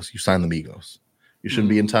Migos. You signed the Migos. You shouldn't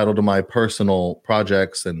be entitled to my personal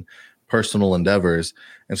projects and personal endeavors.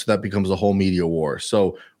 And so that becomes a whole media war.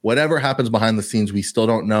 So whatever happens behind the scenes, we still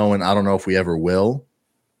don't know. And I don't know if we ever will.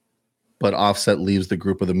 But Offset leaves the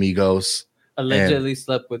group of the Migos. Allegedly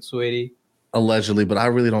slept with Sweetie. Allegedly, but I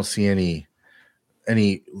really don't see any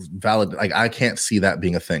valid, like I can't see that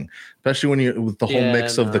being a thing, especially when you with the whole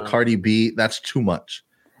mix of the Cardi B. That's too much.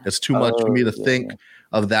 It's too much for me to think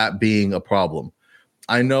of that being a problem.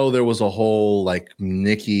 I know there was a whole like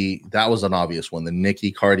Nicki, that was an obvious one, the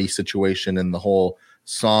Nicki Cardi situation and the whole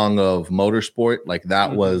song of Motorsport, like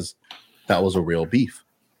that was a real beef.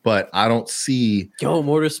 But I don't see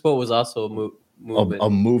Motorsport was also a movement. A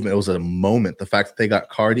movement. It was a moment. The fact that they got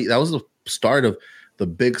Cardi, that was the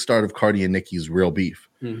big start of Cardi and Nicki's real beef.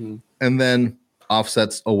 Mm-hmm. And then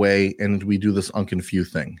Offset's away and we do this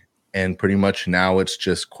Unconfused thing. And pretty much now it's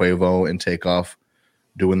just Quavo and Takeoff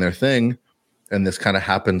doing their thing. And this kind of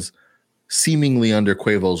happens seemingly under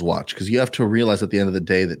Quavo's watch. Because you have to realize at the end of the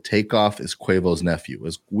day that Takeoff is Quavo's nephew.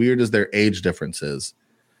 As weird as their age difference is.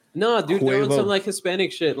 No, dude, they're on some like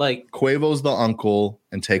Hispanic shit. Like Quavo's the uncle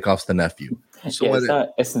and Takeoff's the nephew. So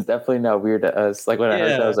it's definitely not weird to us. Like when I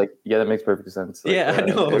heard that, I was like, yeah, that makes perfect sense. Like, I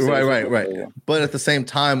know. Right. But at the same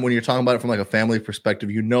time, when you're talking about it from like a family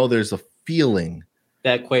perspective, you know there's a feeling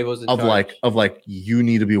that Quavo's in charge. of like you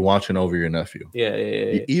need to be watching over your nephew. Yeah.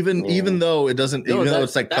 Even though it doesn't, even though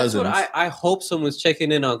it's like cousins. I hope someone's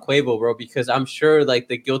checking in on Quavo, bro, because I'm sure like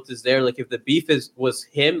the guilt is there. Like if the beef was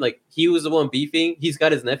him, like he was the one beefing, he's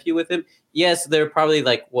got his nephew with him. Yes, they're probably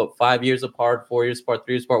like 5 years apart, 4 years apart,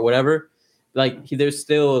 3 years apart, whatever. Like there's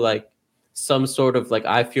still like some sort of like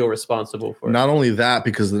I feel responsible for. Not only that,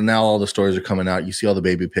 because now all the stories are coming out. You see all the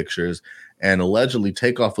baby pictures, and allegedly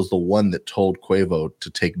Takeoff was the one that told Quavo to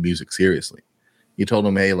take music seriously. He told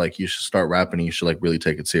him, "Hey, like you should start rapping. And you should like really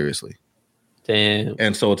take it seriously." Damn.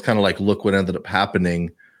 And so it's kind of like, look what ended up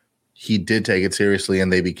happening. He did take it seriously,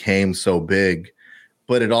 and they became so big.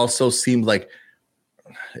 But it also seemed like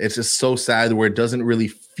it's just so sad where it doesn't really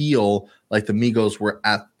feel like the Migos were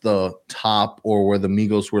at the top or where the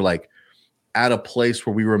Migos were like at a place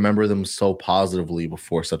where we remember them so positively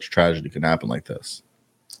before such tragedy can happen like this.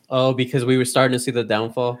 Oh, because we were starting to see the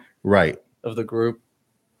downfall, right, of the group.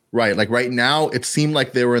 Right, like right now, it seemed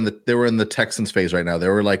like they were in the Texans phase right now. They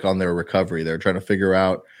were like on their recovery. They're trying to figure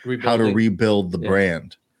out how to rebuild the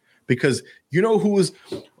brand, because you know who was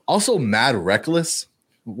also mad reckless.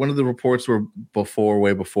 One of the reports were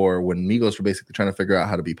way before when Migos were basically trying to figure out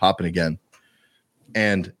how to be popping again,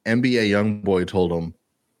 and NBA YoungBoy told them,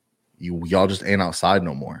 "Y'all just ain't outside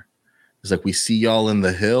no more." It's like, we see y'all in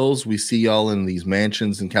the hills. We see y'all in these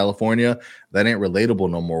mansions in California. That ain't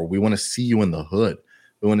relatable no more. We want to see you in the hood.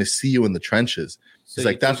 We want to see you in the trenches. He's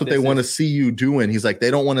like, that's what they want to see you doing. He's like,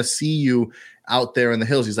 they don't want to see you out there in the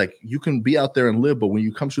hills. He's like, you can be out there and live, but when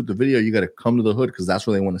you come shoot the video, you got to come to the hood because that's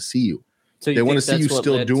where they want to see you. So they want to see you that's what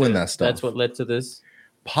still led doing to- that stuff. That's what led to this.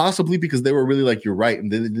 Possibly because they were really like, you're right.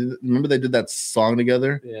 And remember they did that song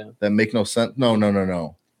together Yeah. that make no sense. No.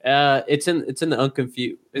 It's in the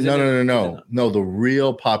Unconfused. No. The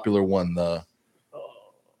real popular one. Do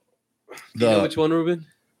you know which one, Ruben?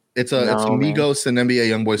 It's No, Migos and NBA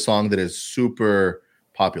YoungBoy song that is super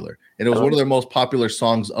popular, and it was one of their most popular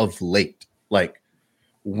songs of late. Like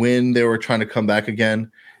when they were trying to come back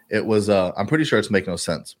again, it was. I'm pretty sure it's Make No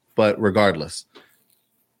Sense, but regardless,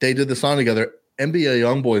 they did the song together. NBA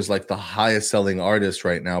YoungBoy is like the highest selling artist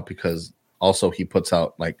right now because also he puts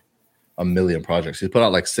out like 1 million projects. He put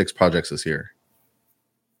out like 6 projects this year.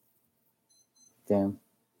 Damn.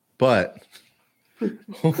 But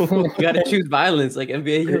You got to choose violence, like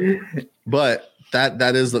NBA. but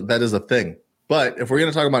that is a thing. But if we're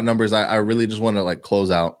gonna talk about numbers, I really just want to like close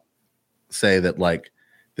out, say that like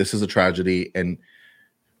this is a tragedy, and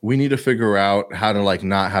we need to figure out how to like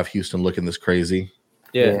not have Houston looking this crazy.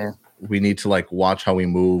 Yeah. We need to like watch how we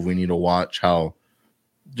move. We need to watch how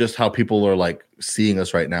people are like seeing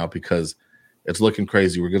us right now because it's looking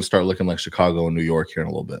crazy. We're gonna start looking like Chicago and New York here in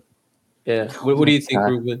a little bit. Yeah. What do you think,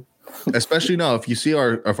 Ruben? Especially now, if you see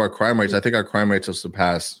our crime rates, I think our crime rates have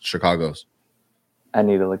surpassed Chicago's. I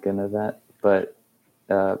need to look into that, but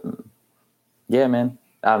yeah, man,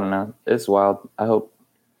 I don't know. It's wild. I hope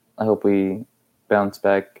we bounce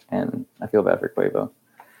back, and I feel bad for Quavo.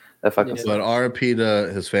 That fucking. But RP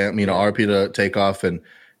to his family, RP to Takeoff, and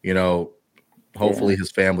hopefully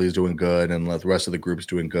his family is doing good, and the rest of the group's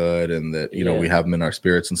doing good, and that we have him in our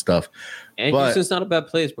spirits and stuff. And Houston's not a bad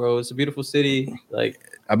place, bro. It's a beautiful city. Like,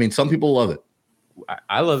 I mean, some people love it.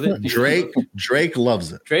 I love it. Drake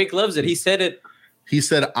loves it. Drake loves it. He said it. He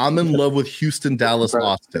said, "I'm in love with Houston, Dallas,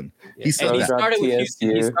 Austin." Yeah. He said and he that. started with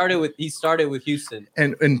Houston. He started with Houston.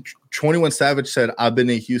 And 21 Savage said, "I've been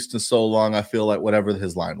in Houston so long, I feel like whatever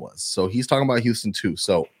his line was." So he's talking about Houston too.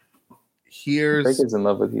 So Drake is in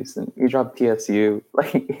love with Houston. He dropped TSU.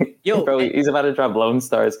 Like, he's about to drop Lone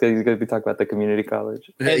Stars because he's going to be talking about the community college.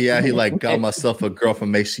 Yeah, he like got myself a girl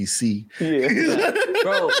from HCC. Yeah,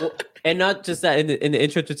 bro. And not just that. In the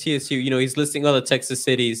intro to TSU, he's listing all the Texas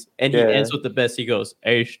cities, and he ends with the best. He goes,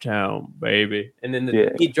 H-Town, baby, and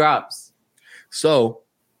then he drops. So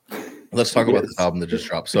let's talk about this album that just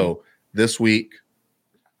dropped. So this week,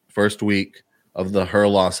 first week of the Her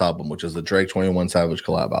Loss album, which is the Drake 21 Savage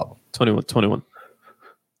collab album. 21.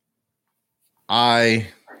 I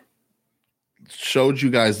showed you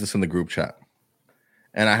guys this in the group chat,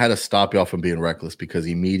 and I had to stop y'all from being reckless because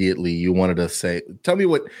immediately you wanted to say, tell me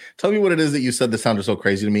what it is that you said that sounded so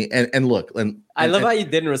crazy to me. And look, I love how you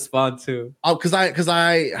didn't respond to. Oh, because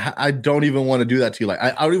I don't even want to do that to you. Like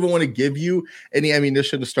I don't even want to give you any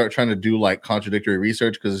ammunition to start trying to do like contradictory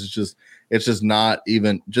research because it's just not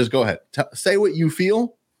even. Just go ahead, say what you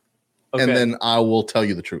feel, and then I will tell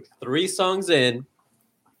you the truth. 3 songs in,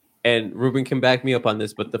 and Ruben can back me up on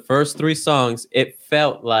this, but the first 3 songs, it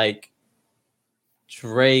felt like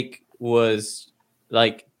Drake was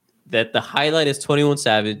like that. The highlight is 21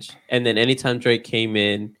 Savage, and then anytime Drake came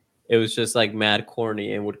in, it was just like mad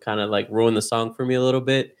corny and would kind of like ruin the song for me a little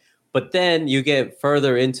bit. But then you get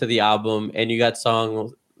further into the album, and you got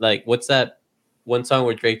songs like, what's that one song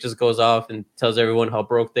where Drake just goes off and tells everyone how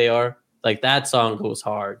broke they are? Like, that song goes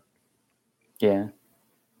hard. Yeah.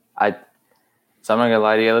 So I'm not gonna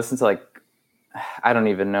lie to you. I listened to like, I don't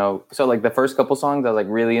even know. So like the first couple songs, I was like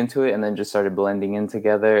really into it, and then just started blending in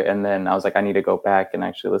together. And then I was like, I need to go back and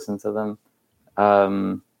actually listen to them.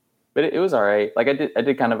 But it was all right. Like I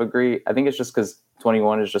did kind of agree. I think it's just because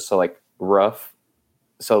 21 is just so like rough.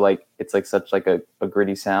 So like it's like such like a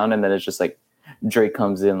gritty sound, and then it's just like Drake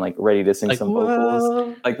comes in like ready to sing like, some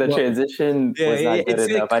vocals. Like the transition was not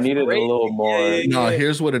good enough. I needed a little more. No,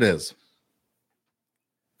 here's what it is.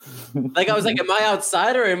 Like I was like, am I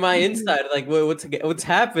outside or am I inside? Like what's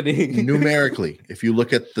happening? Numerically, if you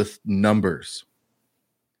look at the numbers,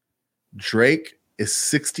 Drake is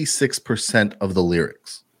 66% of the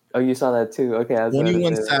lyrics. Oh, you saw that too. Okay.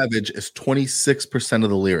 21 Savage is 26% of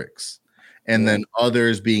the lyrics. And then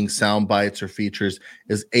others being sound bites or features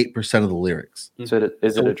is 8% of the lyrics. So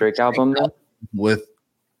is it a Drake album then? With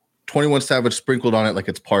 21 Savage sprinkled on it like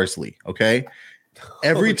it's parsley, okay?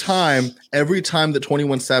 Every time that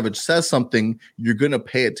 21 Savage says something, you're going to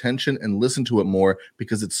pay attention and listen to it more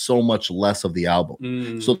because it's so much less of the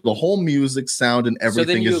album. So the whole music, sound, and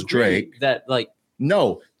everything is Drake. That like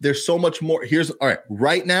no, there's so much more. Here's all right.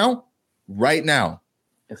 Right now,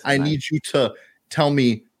 I need you to tell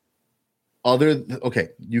me okay,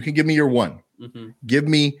 you can give me your one. Mm-hmm. Give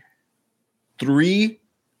me three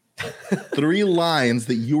lines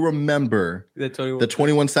that you remember that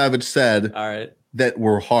 21 Savage said. All right. that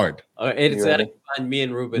were hard. It's gotta find me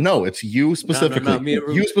and Ruben. No, it's you specifically. No, me and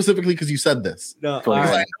Ruben. You specifically because you said this. No, because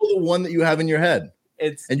I know the one that you have in your head.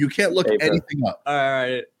 And you can't look anything up. All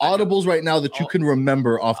right. Audibles right now that you can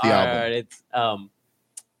remember off the album. All right.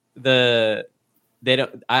 It's they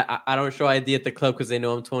don't. I don't show ID at the club because they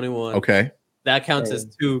know I'm 21. Okay. That counts as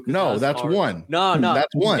 2. No, that's hard. 1. No,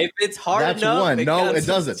 that's 1. If it's hard that's enough, 1. No, it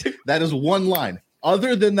doesn't. That is 1 line.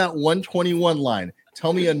 Other than that 121 line,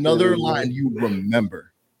 tell me another line you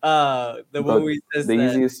remember. The one we says the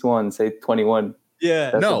easiest one. Say 21.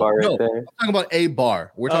 Yeah. That's no. There. I'm talking about a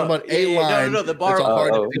bar. We're talking about a line. No, the bar.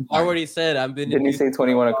 The bar what he said. Didn't he say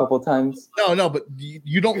 21 a couple times? No, but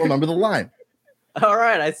you don't remember the line. All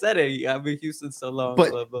right, I said it. I've been in Houston so long.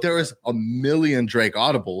 But there is a million Drake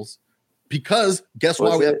audibles because guess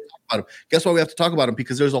why we have to talk about him? Guess why we have to talk about him?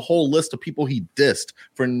 Because there's a whole list of people he dissed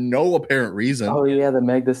for no apparent reason. Oh yeah, the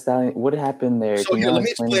Meg Thee Stallion. What happened there? So let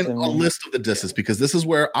me explain a list of the disses because this is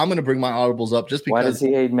where I'm going to bring my audibles up. Just because. Why does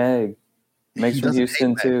he hate Meg? Meg's from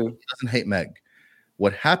Houston too. He doesn't hate Meg.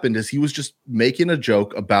 What happened is he was just making a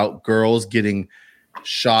joke about girls getting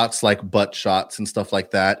shots like butt shots and stuff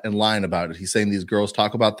like that and lying about it. He's saying these girls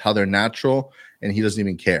talk about how they're natural and he doesn't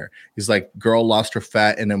even care. He's like, girl lost her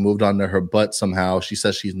fat and it moved onto her butt somehow. She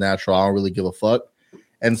says she's natural. I don't really give a fuck.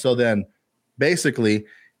 And so then basically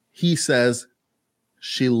he says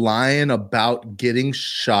she lying about getting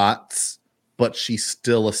shots, but she's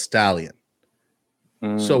still a stallion.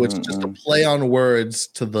 So it's just a play on words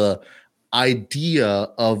to the idea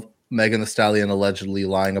of Megan Thee Stallion allegedly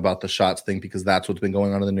lying about the shots thing because that's what's been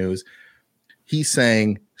going on in the news. He's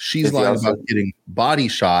saying she's lying about getting body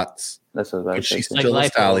shots, but she's still a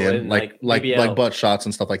stallion, like butt shots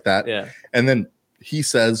and stuff like that. Yeah. And then he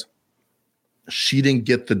says she didn't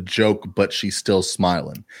get the joke, but she's still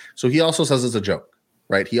smiling. So he also says it's a joke,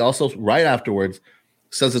 right? He also right afterwards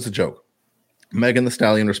says it's a joke. Megan Thee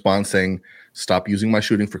Stallion responds saying, "Stop using my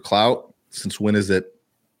shooting for clout. Since when is it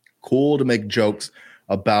cool to make jokes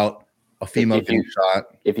about a female getting shot?"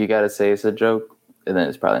 If you got to say it's a joke, then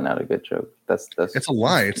it's probably not a good joke. That's it's a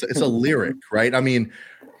line. It's a lyric, right? I mean,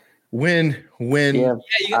 when you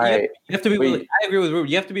have to be willing. I agree with Ruben.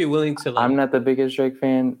 You have to be willing to. I'm not the biggest Drake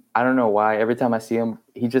fan. I don't know why. Every time I see him,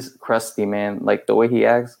 he just crusty, man. Like the way he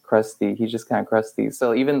acts, crusty. He's just kind of crusty.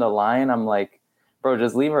 So even the line, I'm like, bro,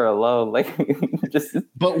 just leave her alone. Like, just.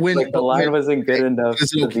 But when like, the line wasn't good enough.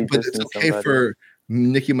 It's okay for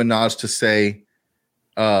Nicki Minaj to say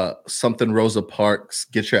something Rosa Parks,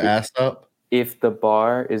 get your ass up. If the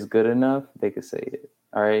bar is good enough, they could say it.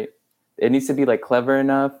 All right. It needs to be like clever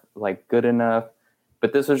enough, like good enough.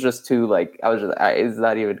 But this was just too like it's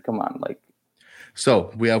not even, come on, like.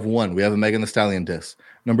 So we have one. We have a Megan Thee Stallion diss.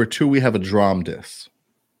 Number 2, we have a Drum diss.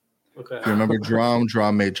 Okay. If you remember Drum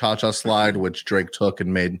made Cha Cha Slide, which Drake took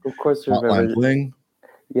and made of course Hotline Bling.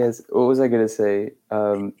 Yes. What was I gonna say?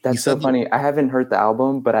 That's so funny. I haven't heard the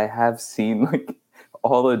album, but I have seen like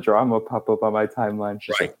all the drama pop up on my timeline.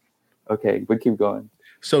 Right. Okay, but keep going.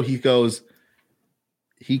 So he goes,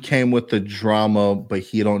 he came with the drama, but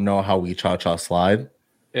he don't know how we Cha Cha Slide.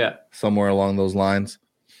 Yeah. Somewhere along those lines.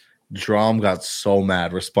 Drum got so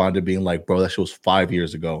mad, responded being like, bro, that shit was 5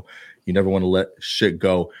 years ago. You never want to let shit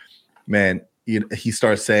go. Man, he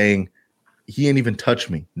starts saying, he ain't even touch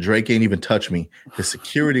me. Drake ain't even touch me. The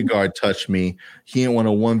security guard touched me. He ain't want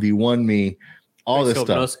to 1v1 me. All this stuff.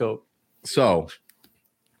 No scope. So,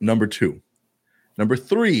 number 2. Number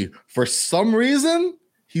 3, for some reason,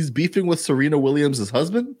 he's beefing with Serena Williams'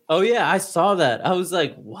 husband. Oh, yeah, I saw that. I was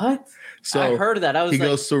like, what? So I heard that. He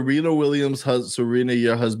goes, Serena Williams, Serena,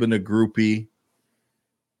 your husband, a groupie.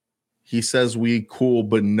 He says we cool,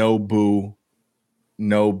 but no boo.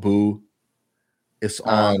 No boo. It's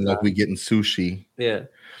on like we getting sushi. Yeah.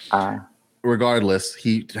 Regardless,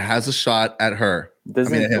 he has a shot at her.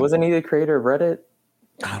 Wasn't he the creator of Reddit?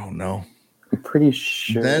 I don't know. I'm pretty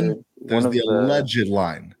sure. Then there's the alleged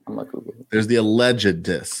line. I'm not Google. There's the alleged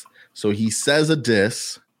diss. So he says a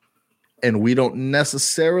diss, and we don't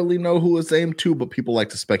necessarily know who it's aimed to, but people like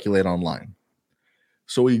to speculate online.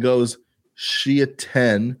 So he goes, she a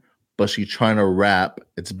 10, but she trying to rap.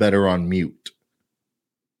 It's better on mute.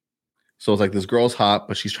 So it's like this girl's hot,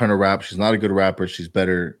 but she's trying to rap. She's not a good rapper. She's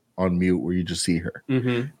better on mute where you just see her.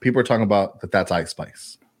 Mm-hmm. People are talking about that's Ice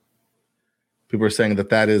Spice. People are saying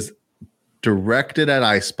that is directed at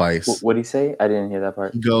Ice Spice. What did he say? I didn't hear that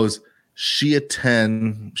part. He goes, she a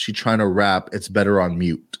 10. She trying to rap. It's better on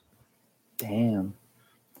mute. Damn.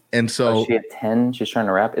 And so she a 10. She's trying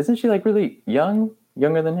to rap. Isn't she like really young?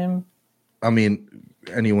 Younger than him? I mean,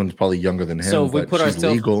 anyone's probably younger than him. So if we put ourselves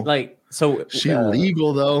legal. She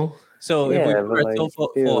legal though. So if we put our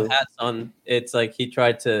full hats on, it's like he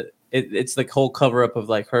tried to it's the whole cover up of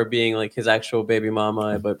like her being like his actual baby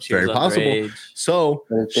mama, but she Very was possible. underage. So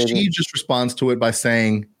she just responds to it by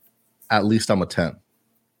saying, "At least I'm a 10."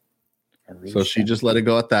 So she just let it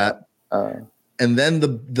go at that. And then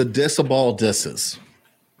the diss-a-ball disses,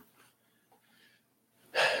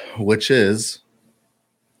 which is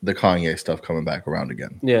the Kanye stuff coming back around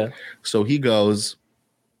again. Yeah. So he goes,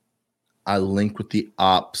 I linked with the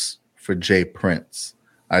ops for Jay Prince.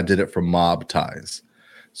 I did it for mob ties.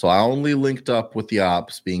 So I only linked up with the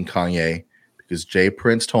ops, being Kanye, because Jay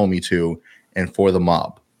Prince told me to, and for the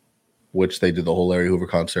mob, which they did the whole Larry Hoover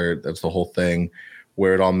concert. That's the whole thing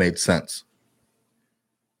where it all made sense.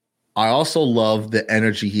 I also love the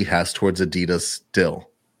energy he has towards Adidas still.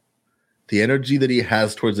 The energy that he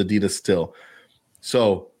has towards Adidas still.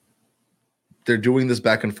 So they're doing this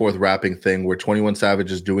back and forth rapping thing where 21 Savage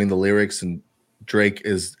is doing the lyrics and Drake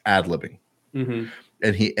is ad-libbing. Mm-hmm.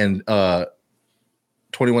 And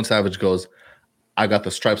 21 Savage goes, I got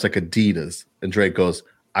the stripes like Adidas. And Drake goes,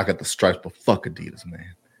 I got the stripes, but fuck Adidas,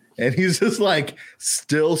 man. And he's just like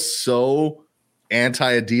still so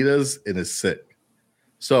anti-Adidas, and it's sick.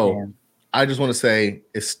 So I just want to say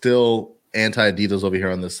it's still anti-Adidas over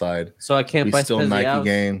here on this side. So I can't buy still Nike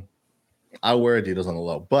gang. I wear Adidas on the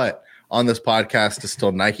low, but on this podcast it's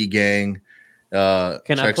still Nike gang.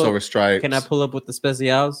 Checks over stripes. Can I pull up with the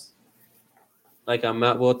specials? Like I'm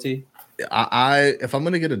Matt Walty. I if I'm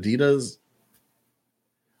gonna get Adidas,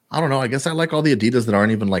 I don't know. I guess I like all the Adidas that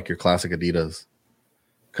aren't even like your classic Adidas,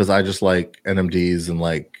 because I just like NMDs and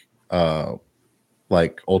like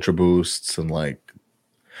Ultra Boosts and like.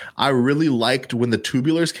 I really liked when the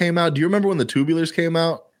Tubulars came out. Do you remember when the Tubulars came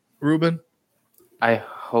out, Ruben? I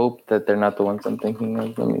hope that they're not the ones I'm thinking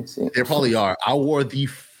of. Let me see. They probably are. I wore the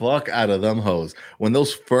fuck out of them hoes when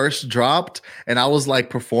those first dropped, and I was like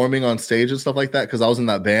performing on stage and stuff like that because I was in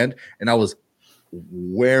that band, and I was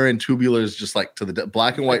wearing Tubulars just like to the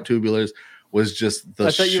black and white Tubulars was just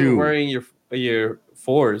the shoe. I thought you were wearing your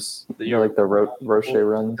fours. You're like the Roche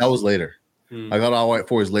runs. That was later. I got all white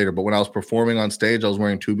fours later, but when I was performing on stage, I was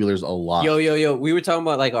wearing Tubulars a lot. Yo. We were talking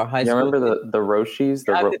about like our high school. You remember the Roches?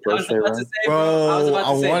 Roche run? Bro,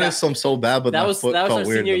 I wanted some so bad, but that was our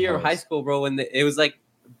senior year of high school, bro, when it was like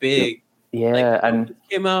big. Yeah, like, and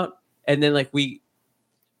came out, and then I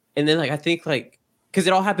think like because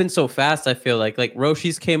it all happened so fast. I feel like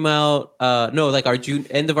Roches came out. No, like our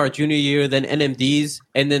end of our junior year, then NMDs,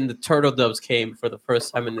 and then the Turtle Doves came for the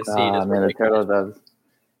first time in the scene. Ah, man, the Turtle Doves.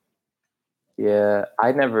 Yeah,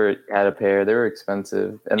 I never had a pair. They were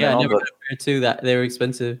expensive. And yeah, I never had a pair too. That they were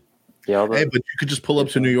expensive. Yeah, hey, but you could just pull up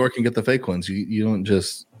to New York and get the fake ones. You don't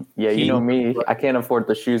just. Yeah, you know me. I can't afford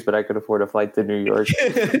the shoes, but I could afford a flight to New York.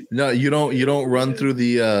 No, you don't. You don't run through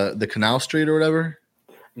the Canal Street or whatever.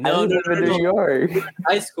 No. New York.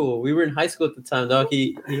 High school. We were in high school at the time, dog.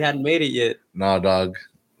 He hadn't made it yet. Nah, dog.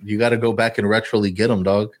 You got to go back and retroly get them,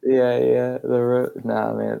 dog. Yeah.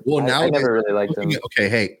 Nah, man. Well, now I never really liked them. Okay,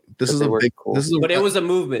 hey, this is a big. Cool. But it was a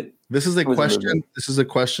movement. This is a question. This is a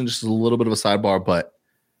question. Just a little bit of a sidebar, but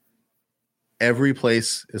every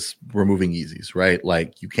place is removing Yeezys, right?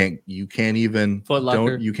 Like you can't even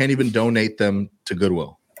you can't even donate them to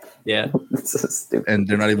Goodwill. Yeah, it's so stupid. And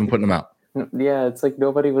they're not even putting them out. Yeah, it's like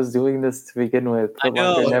nobody was doing this to begin with. Foot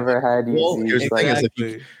Locker never had Yeezys. Well, here's the thing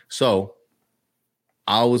is so.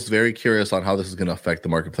 I was very curious on how this is going to affect the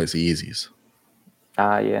marketplace of Yeezys.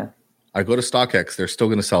 Yeah. I go to StockX. They're still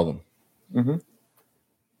going to sell them. Mm-hmm.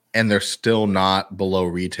 And they're still not below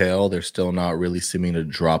retail. They're still not really seeming to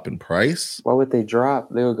drop in price. Why would they drop?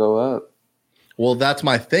 They would go up. Well, that's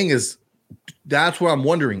my thing that's where I'm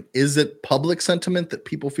wondering. Is it public sentiment that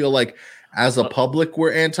people feel like as a public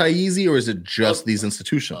we're anti-Yeezy, or is it just these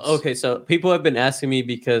institutions? Okay, so people have been asking me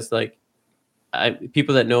because like,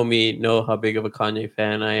 people that know me know how big of a Kanye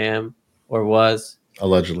fan I am or was.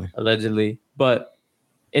 Allegedly. But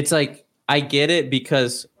it's like, I get it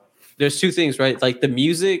because there's two things, right? Like the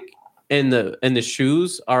music and the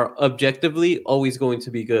shoes are objectively always going to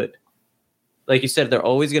be good. Like you said, they're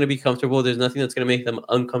always going to be comfortable. There's nothing that's going to make them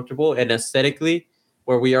uncomfortable. And aesthetically,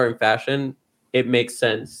 where we are in fashion, it makes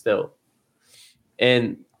sense still.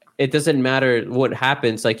 And it doesn't matter what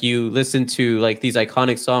happens. Like you listen to like these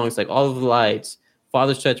iconic songs, like All of the Lights,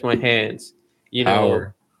 Father Stretch My Hands,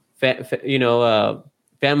 Power.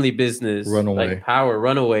 Family Business, Runaway, like Power,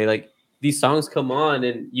 Runaway. Like these songs come on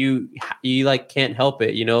and you like can't help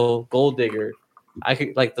it. Gold Digger. I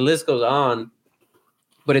could like the list goes on,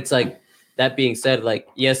 but it's like that being said, like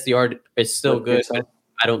yes, the art is still good. But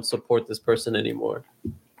I don't support this person anymore.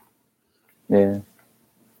 Yeah.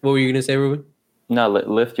 What were you gonna say, Ruben? No,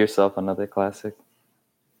 Lift Yourself, another classic.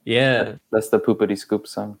 Yeah. That's the Poopity Scoop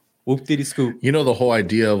song. Whoop diddy scoop. You know the whole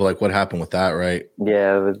idea of like what happened with that, right?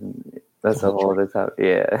 Yeah, that's a whole other topic.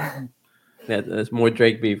 Yeah. Yeah, that's more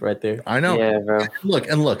Drake beef right there. I know. Yeah, bro.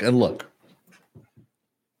 Look.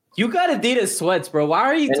 You got Adidas sweats, bro. Why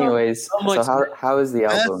are you Anyways, talking so much? so how is the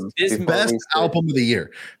album? Best album of the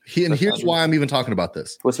year. Here's why I'm even talking about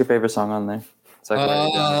this. What's your favorite song on there?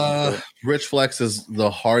 Rich Flex is the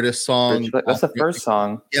hardest song. That's the first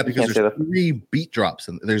song. Yeah, because there's 3 beat drops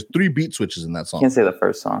and there's 3 beat switches in that song. You can't say the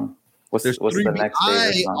first song. What's the next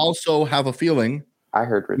favorite song? I also have a feeling I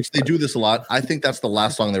heard Rich Flex. They do this a lot. I think that's the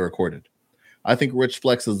last song they recorded. I think Rich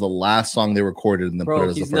Flex is the last song they recorded and then put it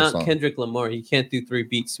as the first song. He's not Kendrick Lamar. He can't do 3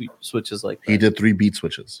 beat switches like that. He did 3 beat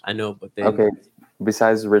switches. I know, but then... Okay.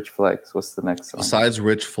 Besides Rich Flex, what's the next song? Besides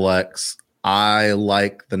Rich Flex, I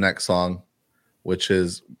like the next song, which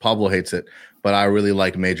is Pablo hates it, but I really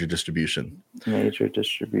like Major Distribution. Major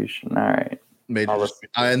Distribution. All right.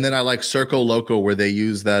 And then I like Circo Loco, where they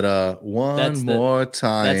use that more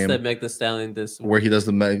time. That's the Meg Thee Stallion diss. Where he does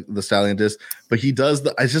the Meg Thee Stallion diss, but he does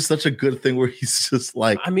it's just such a good thing where he's just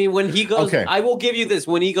like. I mean, when he goes, okay. I will give you this.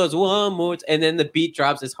 When he goes one more, and then the beat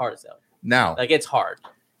drops, it's hard as hell. Now, like it's hard.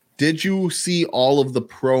 Did you see all of the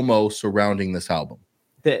promo surrounding this album?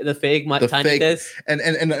 The fake, tiny diss.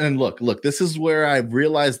 And look, this is where I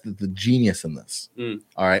realized the genius in this.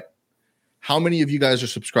 All right, how many of you guys are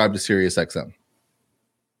subscribed to SiriusXM?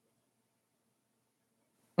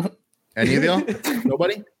 Any of y'all?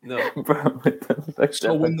 Nobody? No. Bro, what the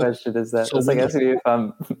question is that? It's like asking me if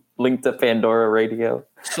I'm linked to Pandora Radio.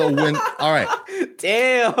 So when, all right.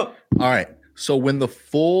 Damn. All right. So when the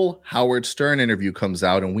full Howard Stern interview comes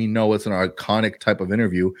out, and we know it's an iconic type of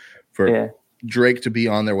interview for Drake to be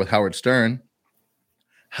on there with Howard Stern,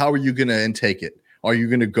 how are you going to intake it? Are you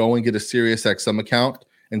going to go and get a SiriusXM account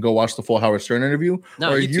and go watch the full Howard Stern interview? No,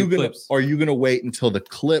 or are you gonna wait until the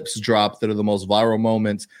clips drop that are the most viral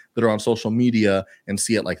moments that are on social media and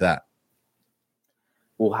see it like that?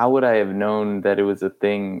 Well, how would I have known that it was a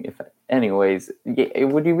thing? Anyways,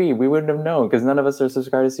 what do you mean? We wouldn't have known because none of us are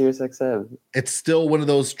subscribed to SiriusXM. It's still one of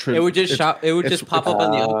those. It would just pop up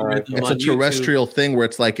on the algorithm. It's a terrestrial thing where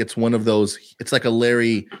it's like it's one of those. It's like a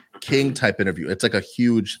Larry King type interview. It's like a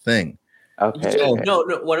huge thing. Okay. So, no.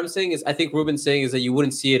 What I'm saying is, I think Ruben's saying is that you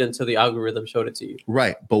wouldn't see it until the algorithm showed it to you.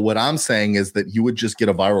 Right. But what I'm saying is that you would just get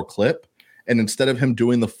a viral clip, and instead of him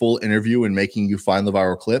doing the full interview and making you find the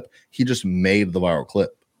viral clip, he just made the viral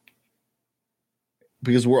clip.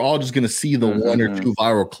 Because we're all just going to see the 1 or 2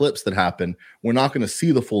 viral clips that happen. We're not going to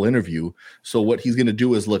see the full interview. So what he's going to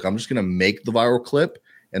do is, look, I'm just going to make the viral clip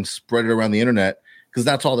and spread it around the internet because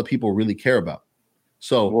that's all that people really care about.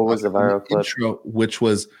 So what was the viral clip? Intro, which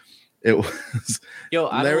was. It was. Yo,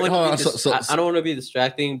 I don't want to be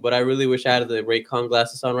distracting, but I really wish I had the Raycon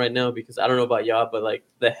glasses on right now because I don't know about y'all, but like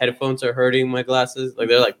the headphones are hurting my glasses. Like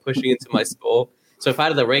they're like pushing into my skull. So if I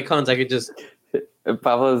had the Raycons, I could just.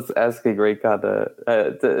 Pablo's asking Raycon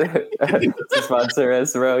to sponsor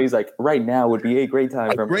us, bro. He's like, right now would be a great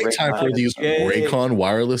time for these Raycon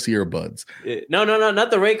wireless earbuds. No, not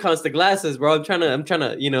the Raycons, the glasses, bro.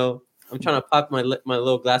 I'm trying to pop my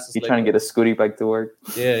little glasses. You trying to get a scooty bike to work?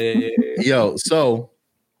 Yeah. Yo, so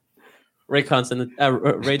Raycon send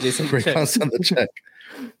Ray J send the check.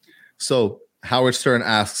 So Howard Stern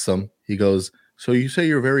asks him. He goes, "So you say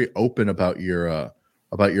you're very open about your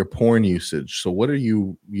porn usage. So what are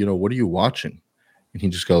you watching?" And he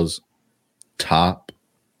just goes, "Top,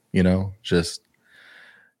 just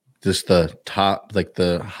the top, like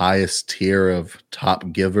the highest tier of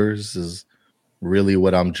top givers is." Really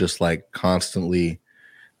what I'm just like constantly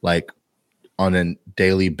like on a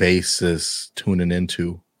daily basis tuning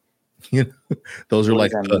into. Those are like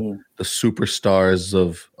the superstars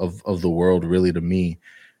of the world really to me.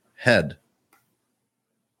 Head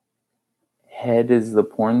is the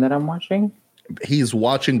porn that I'm watching? He's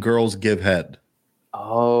watching girls give head.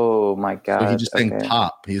 Oh my god. So he's just saying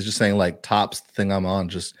top. He's just saying like top's the thing I'm on,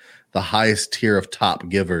 just the highest tier of top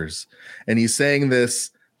givers. And he's saying this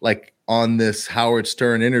like on this Howard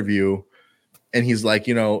Stern interview, and he's like,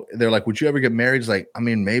 they're like, would you ever get married? He's like, I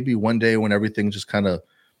mean, maybe one day when everything just kind of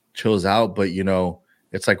chills out, but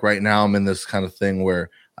it's like right now I'm in this kind of thing where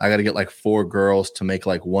I got to get like 4 girls to make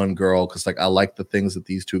like 1 girl because like I like the things that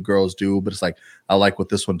these 2 girls do, but it's like I like what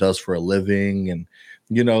this one does for a living, and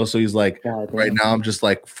so he's like, right now I'm just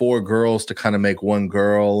like 4 girls to kind of make 1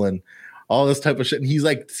 girl and all this type of shit, and he's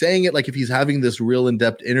like saying it like if he's having this real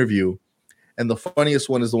in-depth interview. And the funniest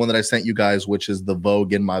one is the one that I sent you guys, which is the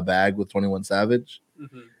Vogue in My Bag with 21 Savage.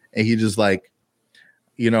 Mm-hmm. And he just like,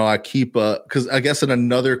 I keep because I guess in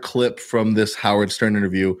another clip from this Howard Stern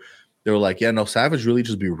interview, they were like, yeah, no, Savage really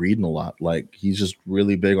just be reading a lot. Like he's just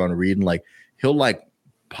really big on reading. Like he'll like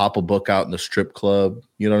pop a book out in the strip club.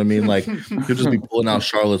 You know what I mean? Like he'll just be pulling out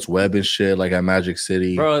Charlotte's Web and shit, like at Magic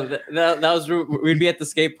City. Bro, that was we'd be at the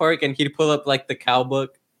skate park and he'd pull up like the cow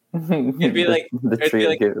book. It'd be like the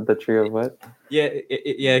tree of what? Yeah,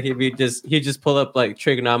 he'd just pull up like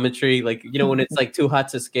trigonometry, like when it's like too hot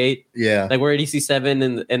to skate. Yeah, like we're at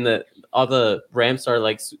EC7 and the all the ramps are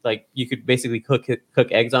like you could basically cook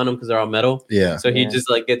eggs on them because they're all metal. Yeah, so he'd just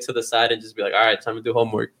like get to the side and just be like, all right, time to do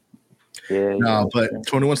homework. Yeah, no, but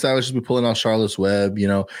 21 Savage just be pulling out Charlotte's Web,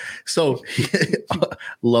 So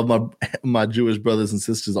love my Jewish brothers and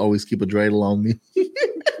sisters always keep a dreidel on me.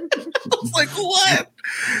 I was like, what?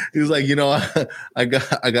 He was like, I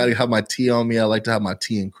got to have my tea on me. I like to have my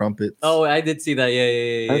tea and crumpets. Oh, I did see that.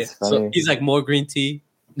 Yeah. That's funny. So he's like, more green tea.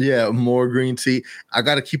 Yeah, more green tea. I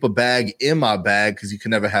got to keep a bag in my bag because you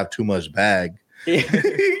can never have too much bag. Yeah.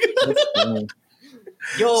 That's funny.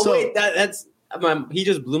 Yo, wait, he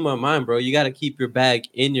just blew my mind, bro. You got to keep your bag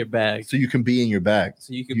in your bag. So you can be in your bag.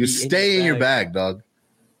 So you can stay in your bag, dog.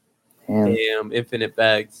 Damn, infinite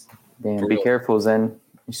bags. Damn, be careful, Zen.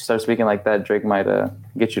 You start speaking like that, Drake might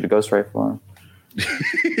get you to ghost rifle him.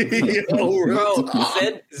 Bro,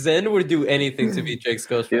 Zen would do anything to be Drake's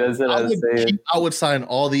ghost rifle. I would sign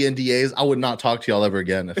all the NDAs. I would not talk to y'all ever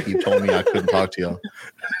again if he told me I couldn't talk to y'all.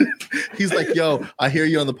 He's like, yo, I hear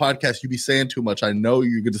you on the podcast. You be saying too much. I know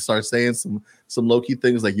you're going to start saying some low-key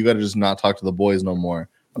things. Like, you got to just not talk to the boys no more.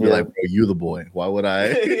 I'll be like, bro, you the boy. Why would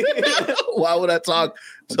I talk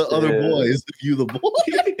to other boys if you the boy?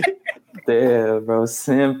 Damn, bro,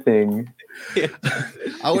 simping.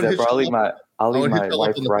 I would I'll leave my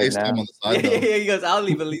wife right now. He goes, I'll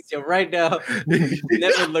leave Alicia right now.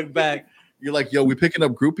 Never look back. You're like, yo, we picking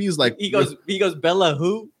up groupies? Like he goes, Bella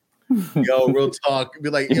who? Yo, real talk.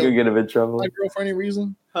 Be like, yo, you get him in trouble. My girl for any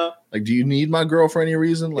reason? Huh? Like, do you need my girl for any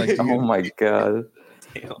reason? Like, oh my god.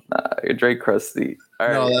 Nah, you're Drake crusty. All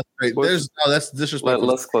right. No, that's great. That's disrespectful.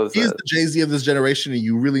 Let's close. He's the Jay-Z of this generation, and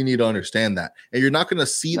you really need to understand that. And you're not going to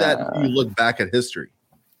see that if you look back at history.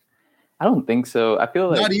 I don't think so. I feel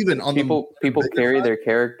like not even on people carry their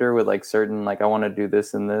character with like certain like I want to do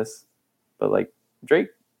this and this, but like Drake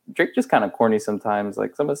just kind of corny sometimes.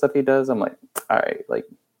 Like some of the stuff he does, I'm like, all right, like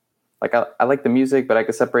I like the music, but I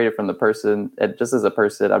could separate it from the person. And just as a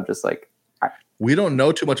person, I'm just like. We don't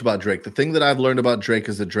know too much about Drake. The thing that I've learned about Drake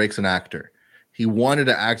is that Drake's an actor. He wanted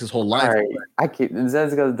to act his whole life. All right.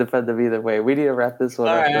 Zen's going to defend him either way. We need to wrap this one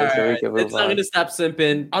up. So we can move it's not going to stop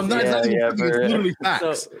simping. I'm not. It's literally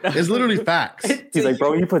facts. It's literally facts. He's like,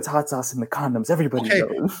 bro, you put hot sauce in the condoms. Everybody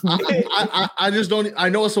knows. I just don't. I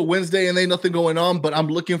know it's a Wednesday and ain't nothing going on, but I'm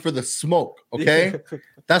looking for the smoke. Okay,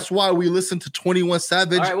 that's why we listen to 21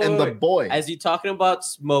 Savage and the boy. As you talking about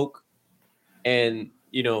smoke, and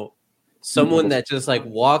someone that just like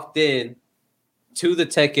walked in to the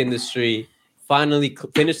tech industry, finally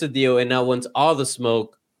finished the deal, and now wants all the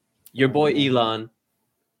smoke. Your boy Elon.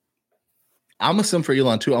 I'm a sim for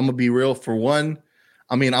Elon too. I'm gonna be real. For one,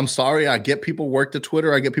 I mean, I'm sorry. I get people worked at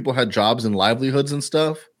Twitter. I get people had jobs and livelihoods and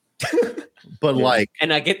stuff. But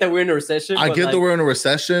and I get that we're in a recession. I get that we're in a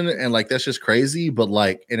recession, and like that's just crazy. But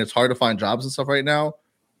and it's hard to find jobs and stuff right now.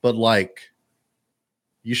 But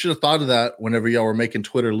you should have thought of that whenever y'all were making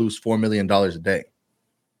Twitter lose $4 million a day.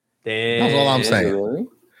 Damn. That's all I'm saying. Really?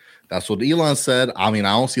 That's what Elon said. I mean,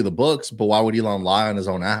 I don't see the books, but why would Elon lie on his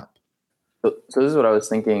own app? So this is what I was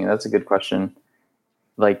thinking. That's a good question.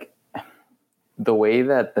 Like the way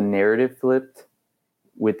that the narrative flipped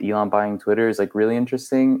with Elon buying Twitter is like really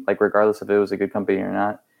interesting. Like regardless if it was a good company or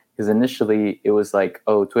not, because initially it was like,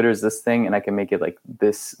 oh, Twitter is this thing, and I can make it like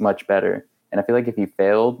this much better. And I feel like if he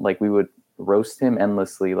failed, like we would roast him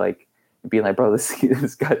endlessly, like being like, bro,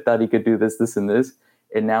 this guy thought he could do this, and this.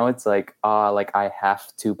 And now it's like, I have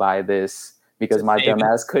to buy this because my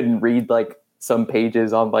dumbass couldn't read like some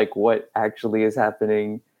pages on like what actually is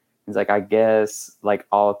happening. He's like, I guess like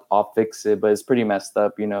I'll fix it, but it's pretty messed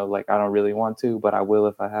up, like I don't really want to, but I will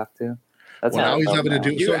if I have to. That's how he's having to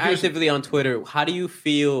do. You're actively on Twitter. How do you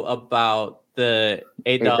feel about the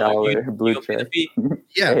 $8 blue check?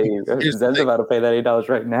 Yeah, Zen's about to pay that $8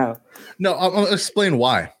 right now. No, I'll explain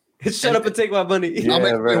why. Shut up and take my money. Yeah, I'm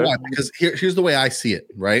explain why, because here's the way I see it.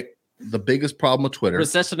 Right, the biggest problem with Twitter,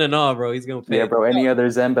 recession and all, bro. He's gonna pay. Yeah, bro. Any other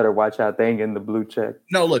Zen better watch out. They ain't getting the blue check.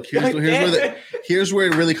 No, look. Here's where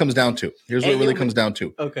it really comes down to.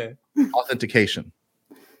 Okay. Authentication.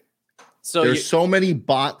 So there's so many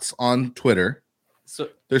bots on Twitter. So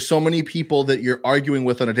there's so many people that you're arguing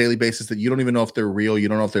with on a daily basis that you don't even know if they're real. You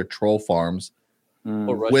don't know if they're troll farms.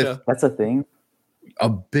 Or Russia. That's a thing. A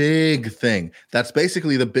big thing. That's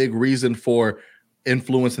basically the big reason for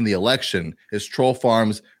influence in the election is troll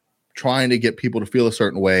farms trying to get people to feel a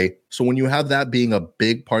certain way. So when you have that being a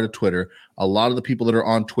big part of Twitter, a lot of the people that are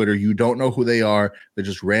on Twitter, you don't know who they are. They're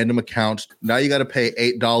just random accounts. Now you got to pay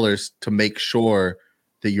 $8 to make sure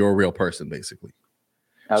that you're a real person, basically.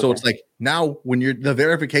 Okay. So it's like now when the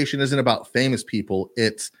verification isn't about famous people,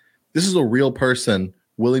 this is a real person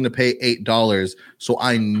willing to pay $8. So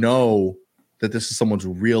I know that this is someone's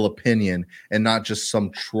real opinion and not just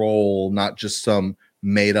some troll, not just some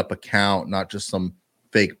made up account, not just some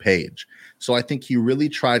fake page. So I think he really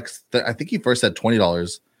tried. I think he first said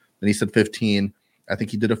 $20, then he said 15. I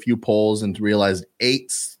think he did a few polls and realized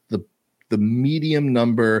 8's the medium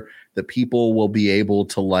number that people will be able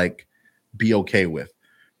to like be okay with.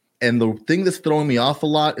 And the thing that's throwing me off a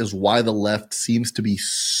lot is why the left seems to be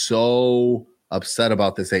so upset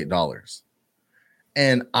about this $8.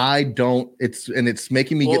 And I don't. It's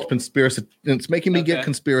making me get conspiracy. It's making me get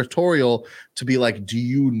conspiratorial to be like, do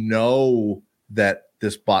you know that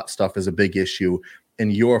this bot stuff is a big issue,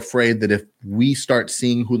 and you're afraid that if we start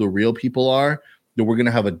seeing who the real people are, that we're going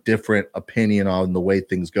to have a different opinion on the way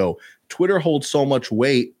things go. Twitter holds so much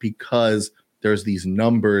weight because there's these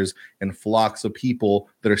numbers and flocks of people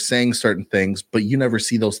that are saying certain things, but you never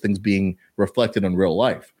see those things being reflected in real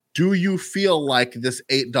life. Do you feel like this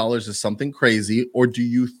 $8 is something crazy, or do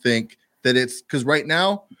you think that it's because right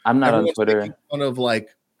now I'm not on Twitter. Fun of like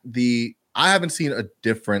I haven't seen a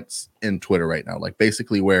difference in Twitter right now. Like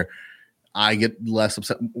basically where I get less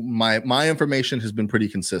upset. My information has been pretty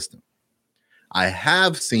consistent. I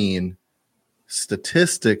have seen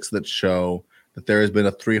statistics that show that there has been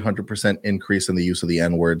a 300% increase in the use of the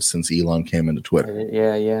N-word since Elon came into Twitter.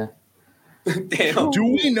 Yeah. Damn. Do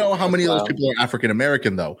we know how many of those people are African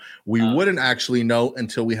American, though? We wouldn't actually know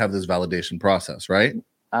until we have this validation process, right?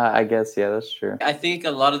 I guess, yeah, that's true. I think a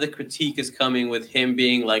lot of the critique is coming with him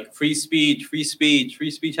being like, free speech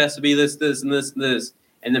has to be this, and this, and this.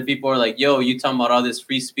 And then people are like, yo, you talking about all this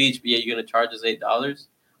free speech, but yet you're going to charge us $8?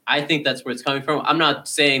 I think that's where it's coming from. I'm not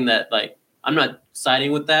saying that, like, I'm not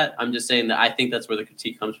siding with that. I'm just saying that I think that's where the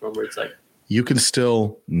critique comes from, where it's like, you can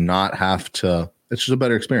still not have to, it's just a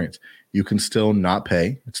better experience. You can still not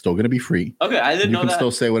pay. It's still going to be free. Okay, I didn't know that. You can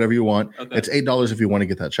still say whatever you want. Okay. It's $8 if you want to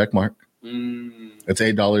get that check mark. It's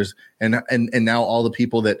 $8. And now all the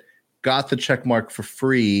people that got the check mark for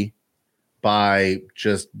free by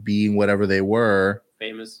just being whatever they were.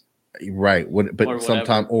 Famous. Right. But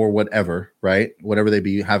sometime or whatever, right? Whatever they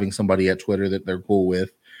be having somebody at Twitter that they're cool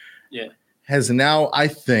with. Yeah. Has now, I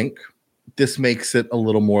think this makes it a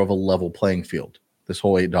little more of a level playing field, this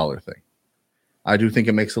whole $8 thing. I do think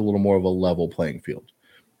it makes it a little more of a level playing field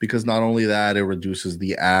because not only that, it reduces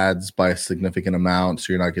the ads by a significant amount.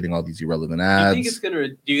 So you're not getting all these irrelevant ads. Do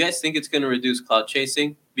you guys think it's going to reduce clout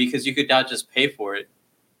chasing? Because you could now just pay for it.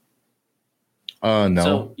 No.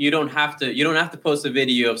 So you don't have to post a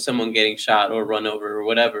video of someone getting shot or run over or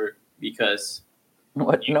whatever because you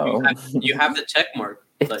have the check mark.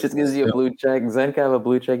 It just gives you a blue check. Zen can have a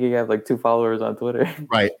blue check. You have like 2 followers on Twitter.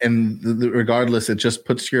 Right. And regardless, it just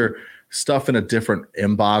puts your stuff in a different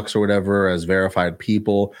inbox or whatever as verified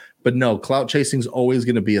people. But no, clout chasing is always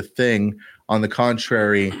going to be a thing. On the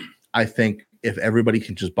contrary, I think if everybody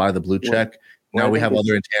can just buy the blue check, now we have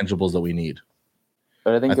other intangibles that we need.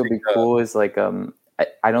 But I think it'll be cool is like,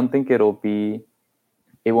 I don't think it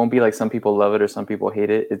won't be like some people love it or some people hate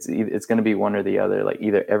it. It's going to be one or the other. Like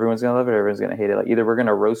either everyone's going to love it or everyone's going to hate it. Like either we're going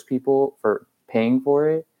to roast people for paying for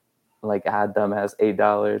it, like dumb has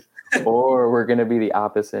 $8, or we're going to be the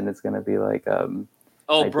opposite. And it's going to be like, damn,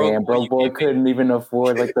 broke boy couldn't even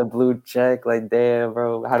afford like the blue check. Like, damn,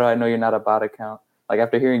 bro, how do I know you're not a bot account? Like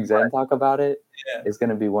after hearing Zen talk about it, it's going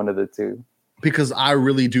to be one of the two. Because I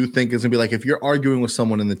really do think it's going to be like, if you're arguing with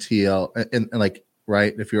someone in the TL and like,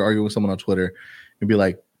 right. If you're arguing with someone on Twitter, it'd be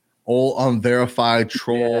like, unverified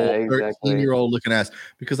troll, 13-year-old looking ass.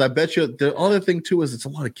 Because I bet you the other thing too is it's a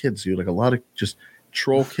lot of kids, dude. Like a lot of just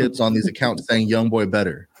troll kids on these accounts saying "young boy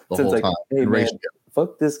better" the whole time. Hey, man,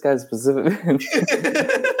 fuck this guy specifically.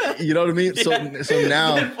 You know what I mean? So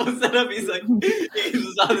now he's like,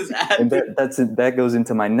 he's on his ad. And that goes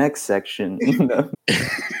into my next section. You know?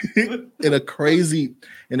 in a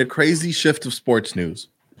crazy shift of sports news.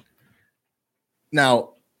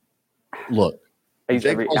 Now, look.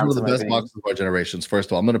 Jake Paul's one of the best boxers of our generations. First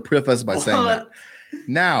of all, I'm going to preface by saying that.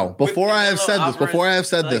 Now, before I have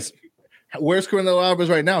said this, where's Canelo Alvarez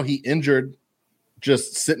right now? He injured,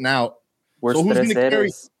 just sitting out. So who's going to carry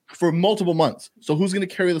for multiple months? So who's going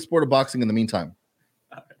to carry the sport of boxing in the meantime?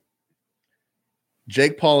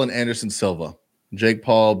 Jake Paul and Anderson Silva. Jake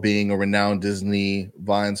Paul being a renowned Disney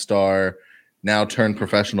Vine star, now turned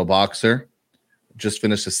professional boxer, just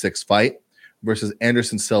finished a 6th fight, versus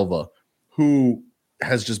Anderson Silva, who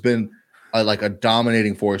has just been like a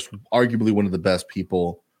dominating force, arguably one of the best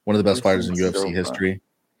fighters in UFC history.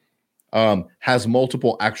 Has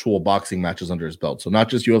multiple actual boxing matches under his belt. So not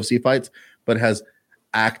just UFC fights, but has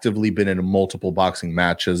actively been in multiple boxing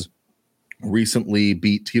matches. Recently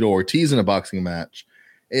beat Tito Ortiz in a boxing match.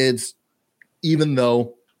 It's, even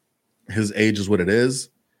though his age is what it is,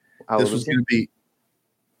 this was set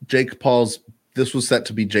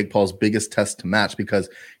to be Jake Paul's biggest test to match, because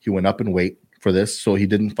he went up in weight for this. So he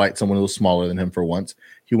didn't fight someone who was smaller than him for once.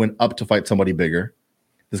 He went up to fight somebody bigger.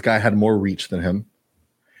 This guy had more reach than him.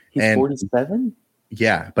 He's 47?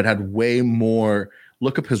 Yeah, but had way more.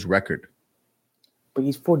 Look up his record. But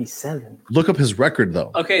he's 47. Look up his record,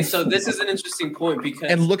 though. Okay, so this is an interesting point, because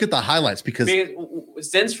and look at the highlights, because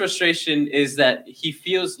Zen's frustration is that he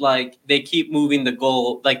feels like they keep moving the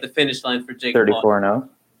goal, like the finish line for Jake 34-0,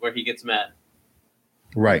 where he gets mad.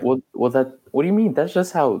 Right. Well, what do you mean? That's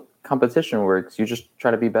just how competition works. You just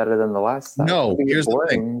try to be better than the last time. No, here's the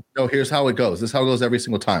thing. No, here's how it goes. This is how it goes every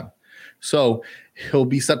single time. So he'll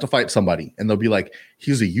be set to fight somebody, and they'll be like,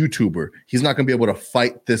 he's a YouTuber. He's not going to be able to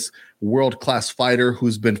fight this world-class fighter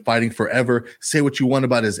who's been fighting forever. Say what you want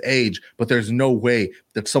about his age, but there's no way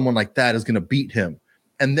that someone like that is going to beat him.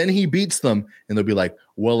 And then he beats them, and they'll be like,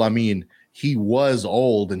 well, I mean, he was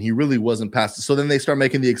old, and he really wasn't past it. So then they start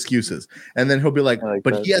making the excuses. And then he'll be like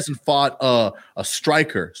but he hasn't fought a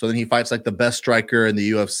striker. So then he fights like the best striker in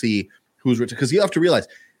the UFC who's rich. Because you have to realize,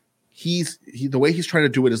 the way he's trying to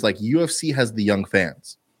do it is like, UFC has the young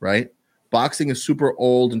fans, right? Boxing is super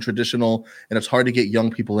old and traditional, and it's hard to get young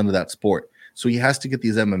people into that sport. So he has to get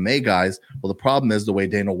these MMA guys. Well, the problem is the way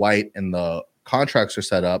Dana White and the contracts are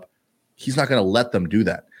set up, he's not going to let them do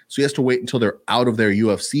that. So he has to wait until they're out of their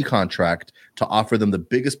UFC contract to offer them the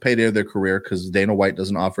biggest payday of their career, because Dana White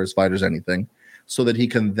doesn't offer his fighters anything, so that he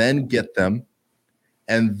can then get them,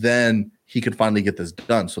 and then he could finally get this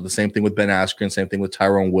done. So the same thing with Ben Askren, same thing with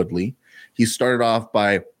Tyrone Woodley. He started off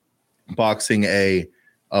by boxing a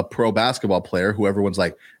pro basketball player who everyone's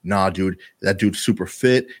like, nah, dude, that dude's super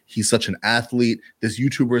fit. He's such an athlete. This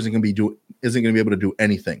YouTuber isn't going to be able to do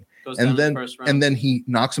anything. And then he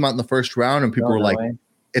knocks him out in the first round, and people are like,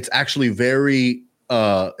 it's actually very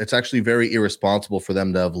irresponsible for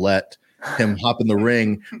them to have let him hop in the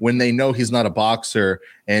ring when they know he's not a boxer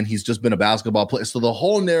and he's just been a basketball player. So the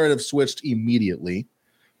whole narrative switched immediately.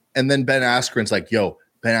 And then Ben Askren's like, yo,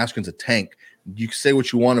 Ben Askren's a tank. You can say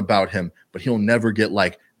what you want about him, but he'll never get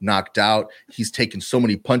like knocked out. He's taken so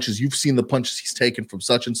many punches. You've seen the punches he's taken from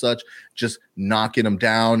such and such, just knocking him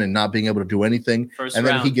down and not being able to do anything.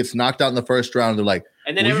 Then he gets knocked out in the first round. They're like,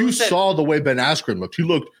 and then you saw the way Ben Askren looked. He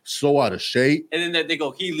looked so out of shape. And then they go,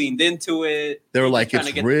 he leaned into it. They were like,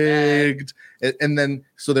 it's rigged. And then,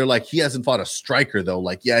 so they're like, he hasn't fought a striker though.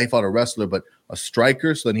 Like, yeah, he fought a wrestler, but a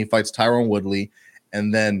striker. So then he fights Tyrone Woodley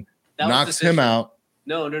and then knocks him out.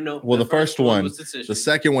 No. Well, the first one was the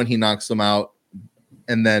second one, he knocks him out.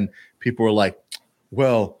 And then people were like,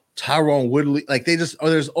 well, Tyrone Woodley, like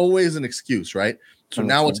there's always an excuse, right? So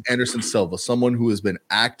now it's Anderson Silva, someone who has been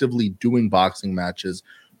actively doing boxing matches,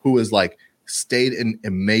 who has like stayed in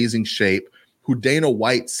amazing shape, who Dana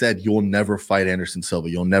White said, you'll never fight Anderson Silva.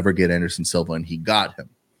 You'll never get Anderson Silva. And he got him.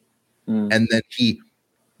 And then he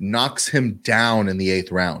knocks him down in the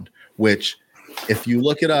 8th round, which if you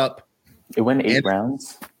look it up, it went 8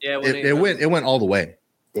 rounds. Yeah, it went all the way.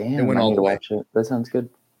 Damn, it went all the way. That sounds good.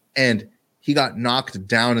 And he got knocked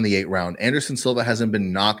down in the 8th round. Anderson Silva hasn't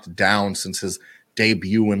been knocked down since his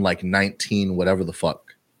debut in like 19, whatever the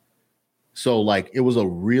fuck. So like it was a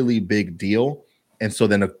really big deal. And so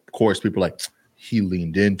then of course people are like, he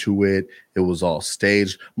leaned into it. It was all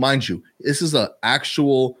staged. Mind you, this is an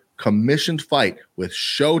actual commissioned fight with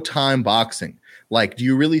Showtime Boxing. Like, do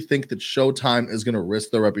you really think that Showtime is going to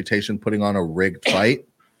risk their reputation putting on a rigged fight?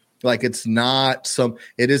 Like, it's not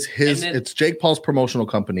it's Jake Paul's promotional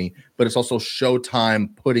company, but it's also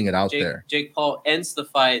Showtime putting it out there. Jake Paul ends the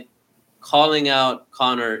fight calling out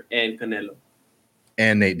Conor and Canelo.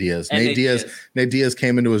 And Nate Diaz. Nate Diaz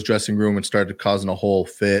came into his dressing room and started causing a whole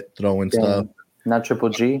fit, throwing stuff. Not Triple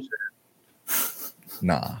G?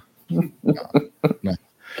 Nah.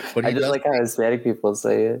 But I just like how Hispanic people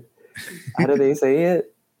say it. How do they say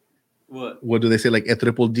it? What do they say? Like a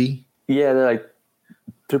triple D? Yeah, they're like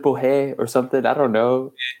triple hey or something. I don't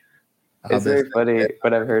know. It's very funny,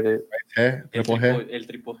 but I've heard it. Hey, triple hey. El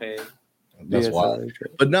triple hey. That's wild.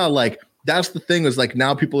 But now, like, that's the thing is like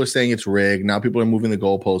now people are saying it's rigged. Now people are moving the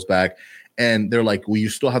goalposts back, and they're like, "Well, you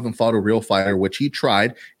still haven't fought a real fighter," which he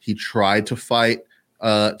tried. He tried to fight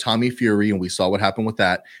Tommy Fury, and we saw what happened with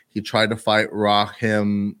that. He tried to fight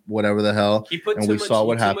Raheem, whatever the hell, and we saw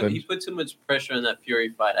what happened. He put too much pressure on that Fury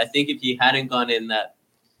fight. I think if he hadn't gone in that,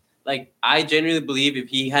 like, I genuinely believe if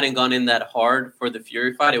he hadn't gone in that hard for the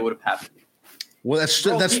Fury fight, it would have happened. Well,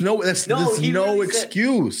 that's no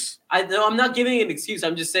excuse. I know I'm not giving an excuse.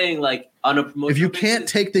 I'm just saying, like, on a promotion. If you can't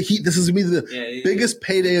take the heat, this is gonna be the biggest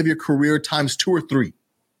payday of your career times 2 or 3.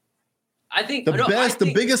 I think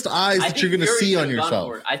the biggest eyes that you're gonna see on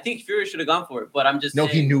yourself. I think Fury should have gone for it, but I'm just saying,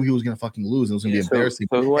 he knew he was gonna fucking lose. And it was gonna be embarrassing.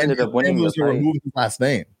 So who ended up winning the fight? Remove his last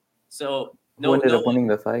name. So who ended up winning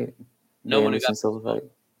the fight? No one got the fight.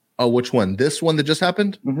 Oh, which one? This one that just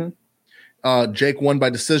happened? Mm-hmm. Jake won by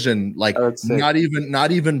decision, like not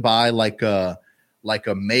even by like a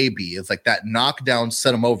maybe. It's like that knockdown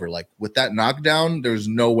set him over. Like with that knockdown, there's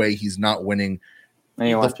no way he's not winning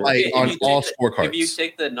the fight on all scorecards. If you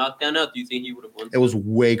take the knockdown out, do you think he would have won? It was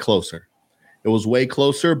way closer. But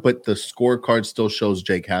the scorecard still shows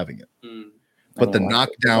Jake having it. But the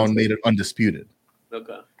knockdown made it undisputed.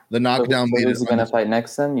 Okay. The knockdown made it. Who's he going to fight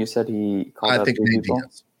next? Then you said he called out 2 people.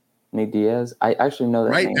 Diaz. Nate Diaz. I actually know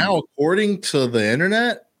that right name. now, according to the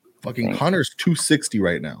internet, fucking Connor's 260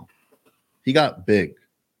 right now. He got big.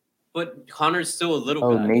 But Connor's still a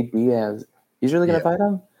little guy. Nate Diaz. He's really gonna fight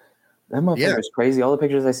him? That motherfucker's crazy. All the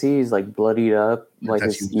pictures I see, he's like bloodied up, like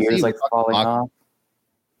his ears like falling off.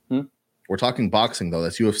 We're talking boxing though.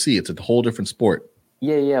 That's UFC. It's a whole different sport.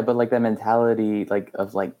 Yeah, but like that mentality, like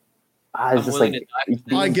of like, it's just like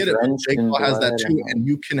I get it. Jake Paul has that too, and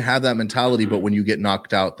you can have that mentality, but when you get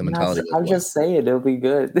knocked out, the mentality. I'm just saying it'll be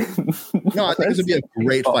good. No, I think it's gonna be a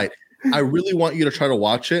great fight. I really want you to try to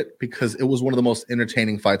watch it because it was one of the most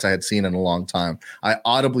entertaining fights I had seen in a long time. I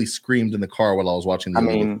audibly screamed in the car while I was watching.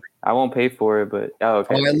 I won't pay for it, but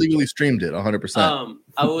okay. I legally streamed it 100%.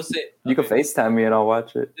 I will say you can FaceTime me and I'll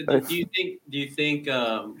watch it. Do you think?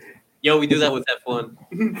 We do that with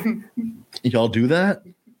F1. Y'all do that?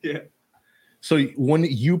 Yeah. So when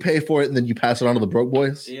you pay for it and then you pass it on to the broke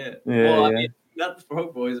boys? Yeah. Well, I mean, not the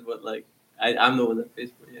broke boys, but like I'm the one that pays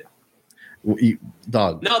for it.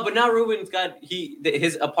 Dog. No, but now Ruben's got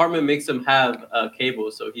his apartment makes him have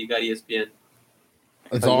cable, so he got ESPN.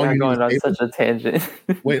 That's all you're going on such a tangent.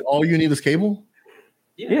 Wait, all you need is cable?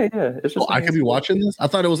 Yeah. It's just I could be watching this. I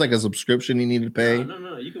thought it was like a subscription you needed to pay.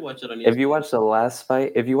 No. You can watch it on ESPN. If you watch the last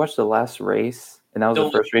fight, if you watch the last race, and that was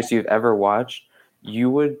the first race you've ever watched, you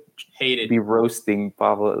would hate it. Be roasting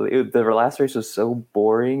Pablo. The last race was so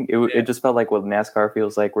boring. It just felt like what NASCAR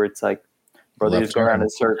feels like, where it's like, bro, they just go around in a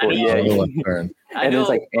circle. Yeah. And it's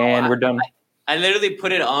like, and we're done. I literally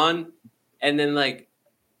put it on, and then like,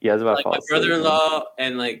 it was about like my brother-in-law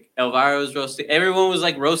and like Elvira was roasting. Everyone was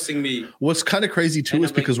like roasting me. What's kind of crazy too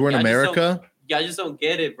is because we're in America. I just don't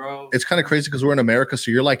get it, bro. It's kind of crazy because we're in America, so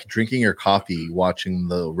you're like drinking your coffee, watching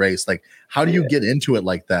the race. Like, how do you get into it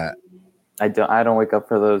like that? I don't wake up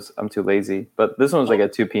for those. I'm too lazy. But this one was like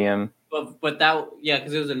at 2 p.m. But that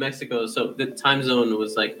because it was in Mexico, so the time zone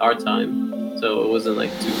was like our time, so it wasn't like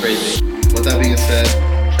too crazy. With that being said,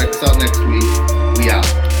 check us out next week. We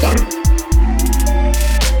out.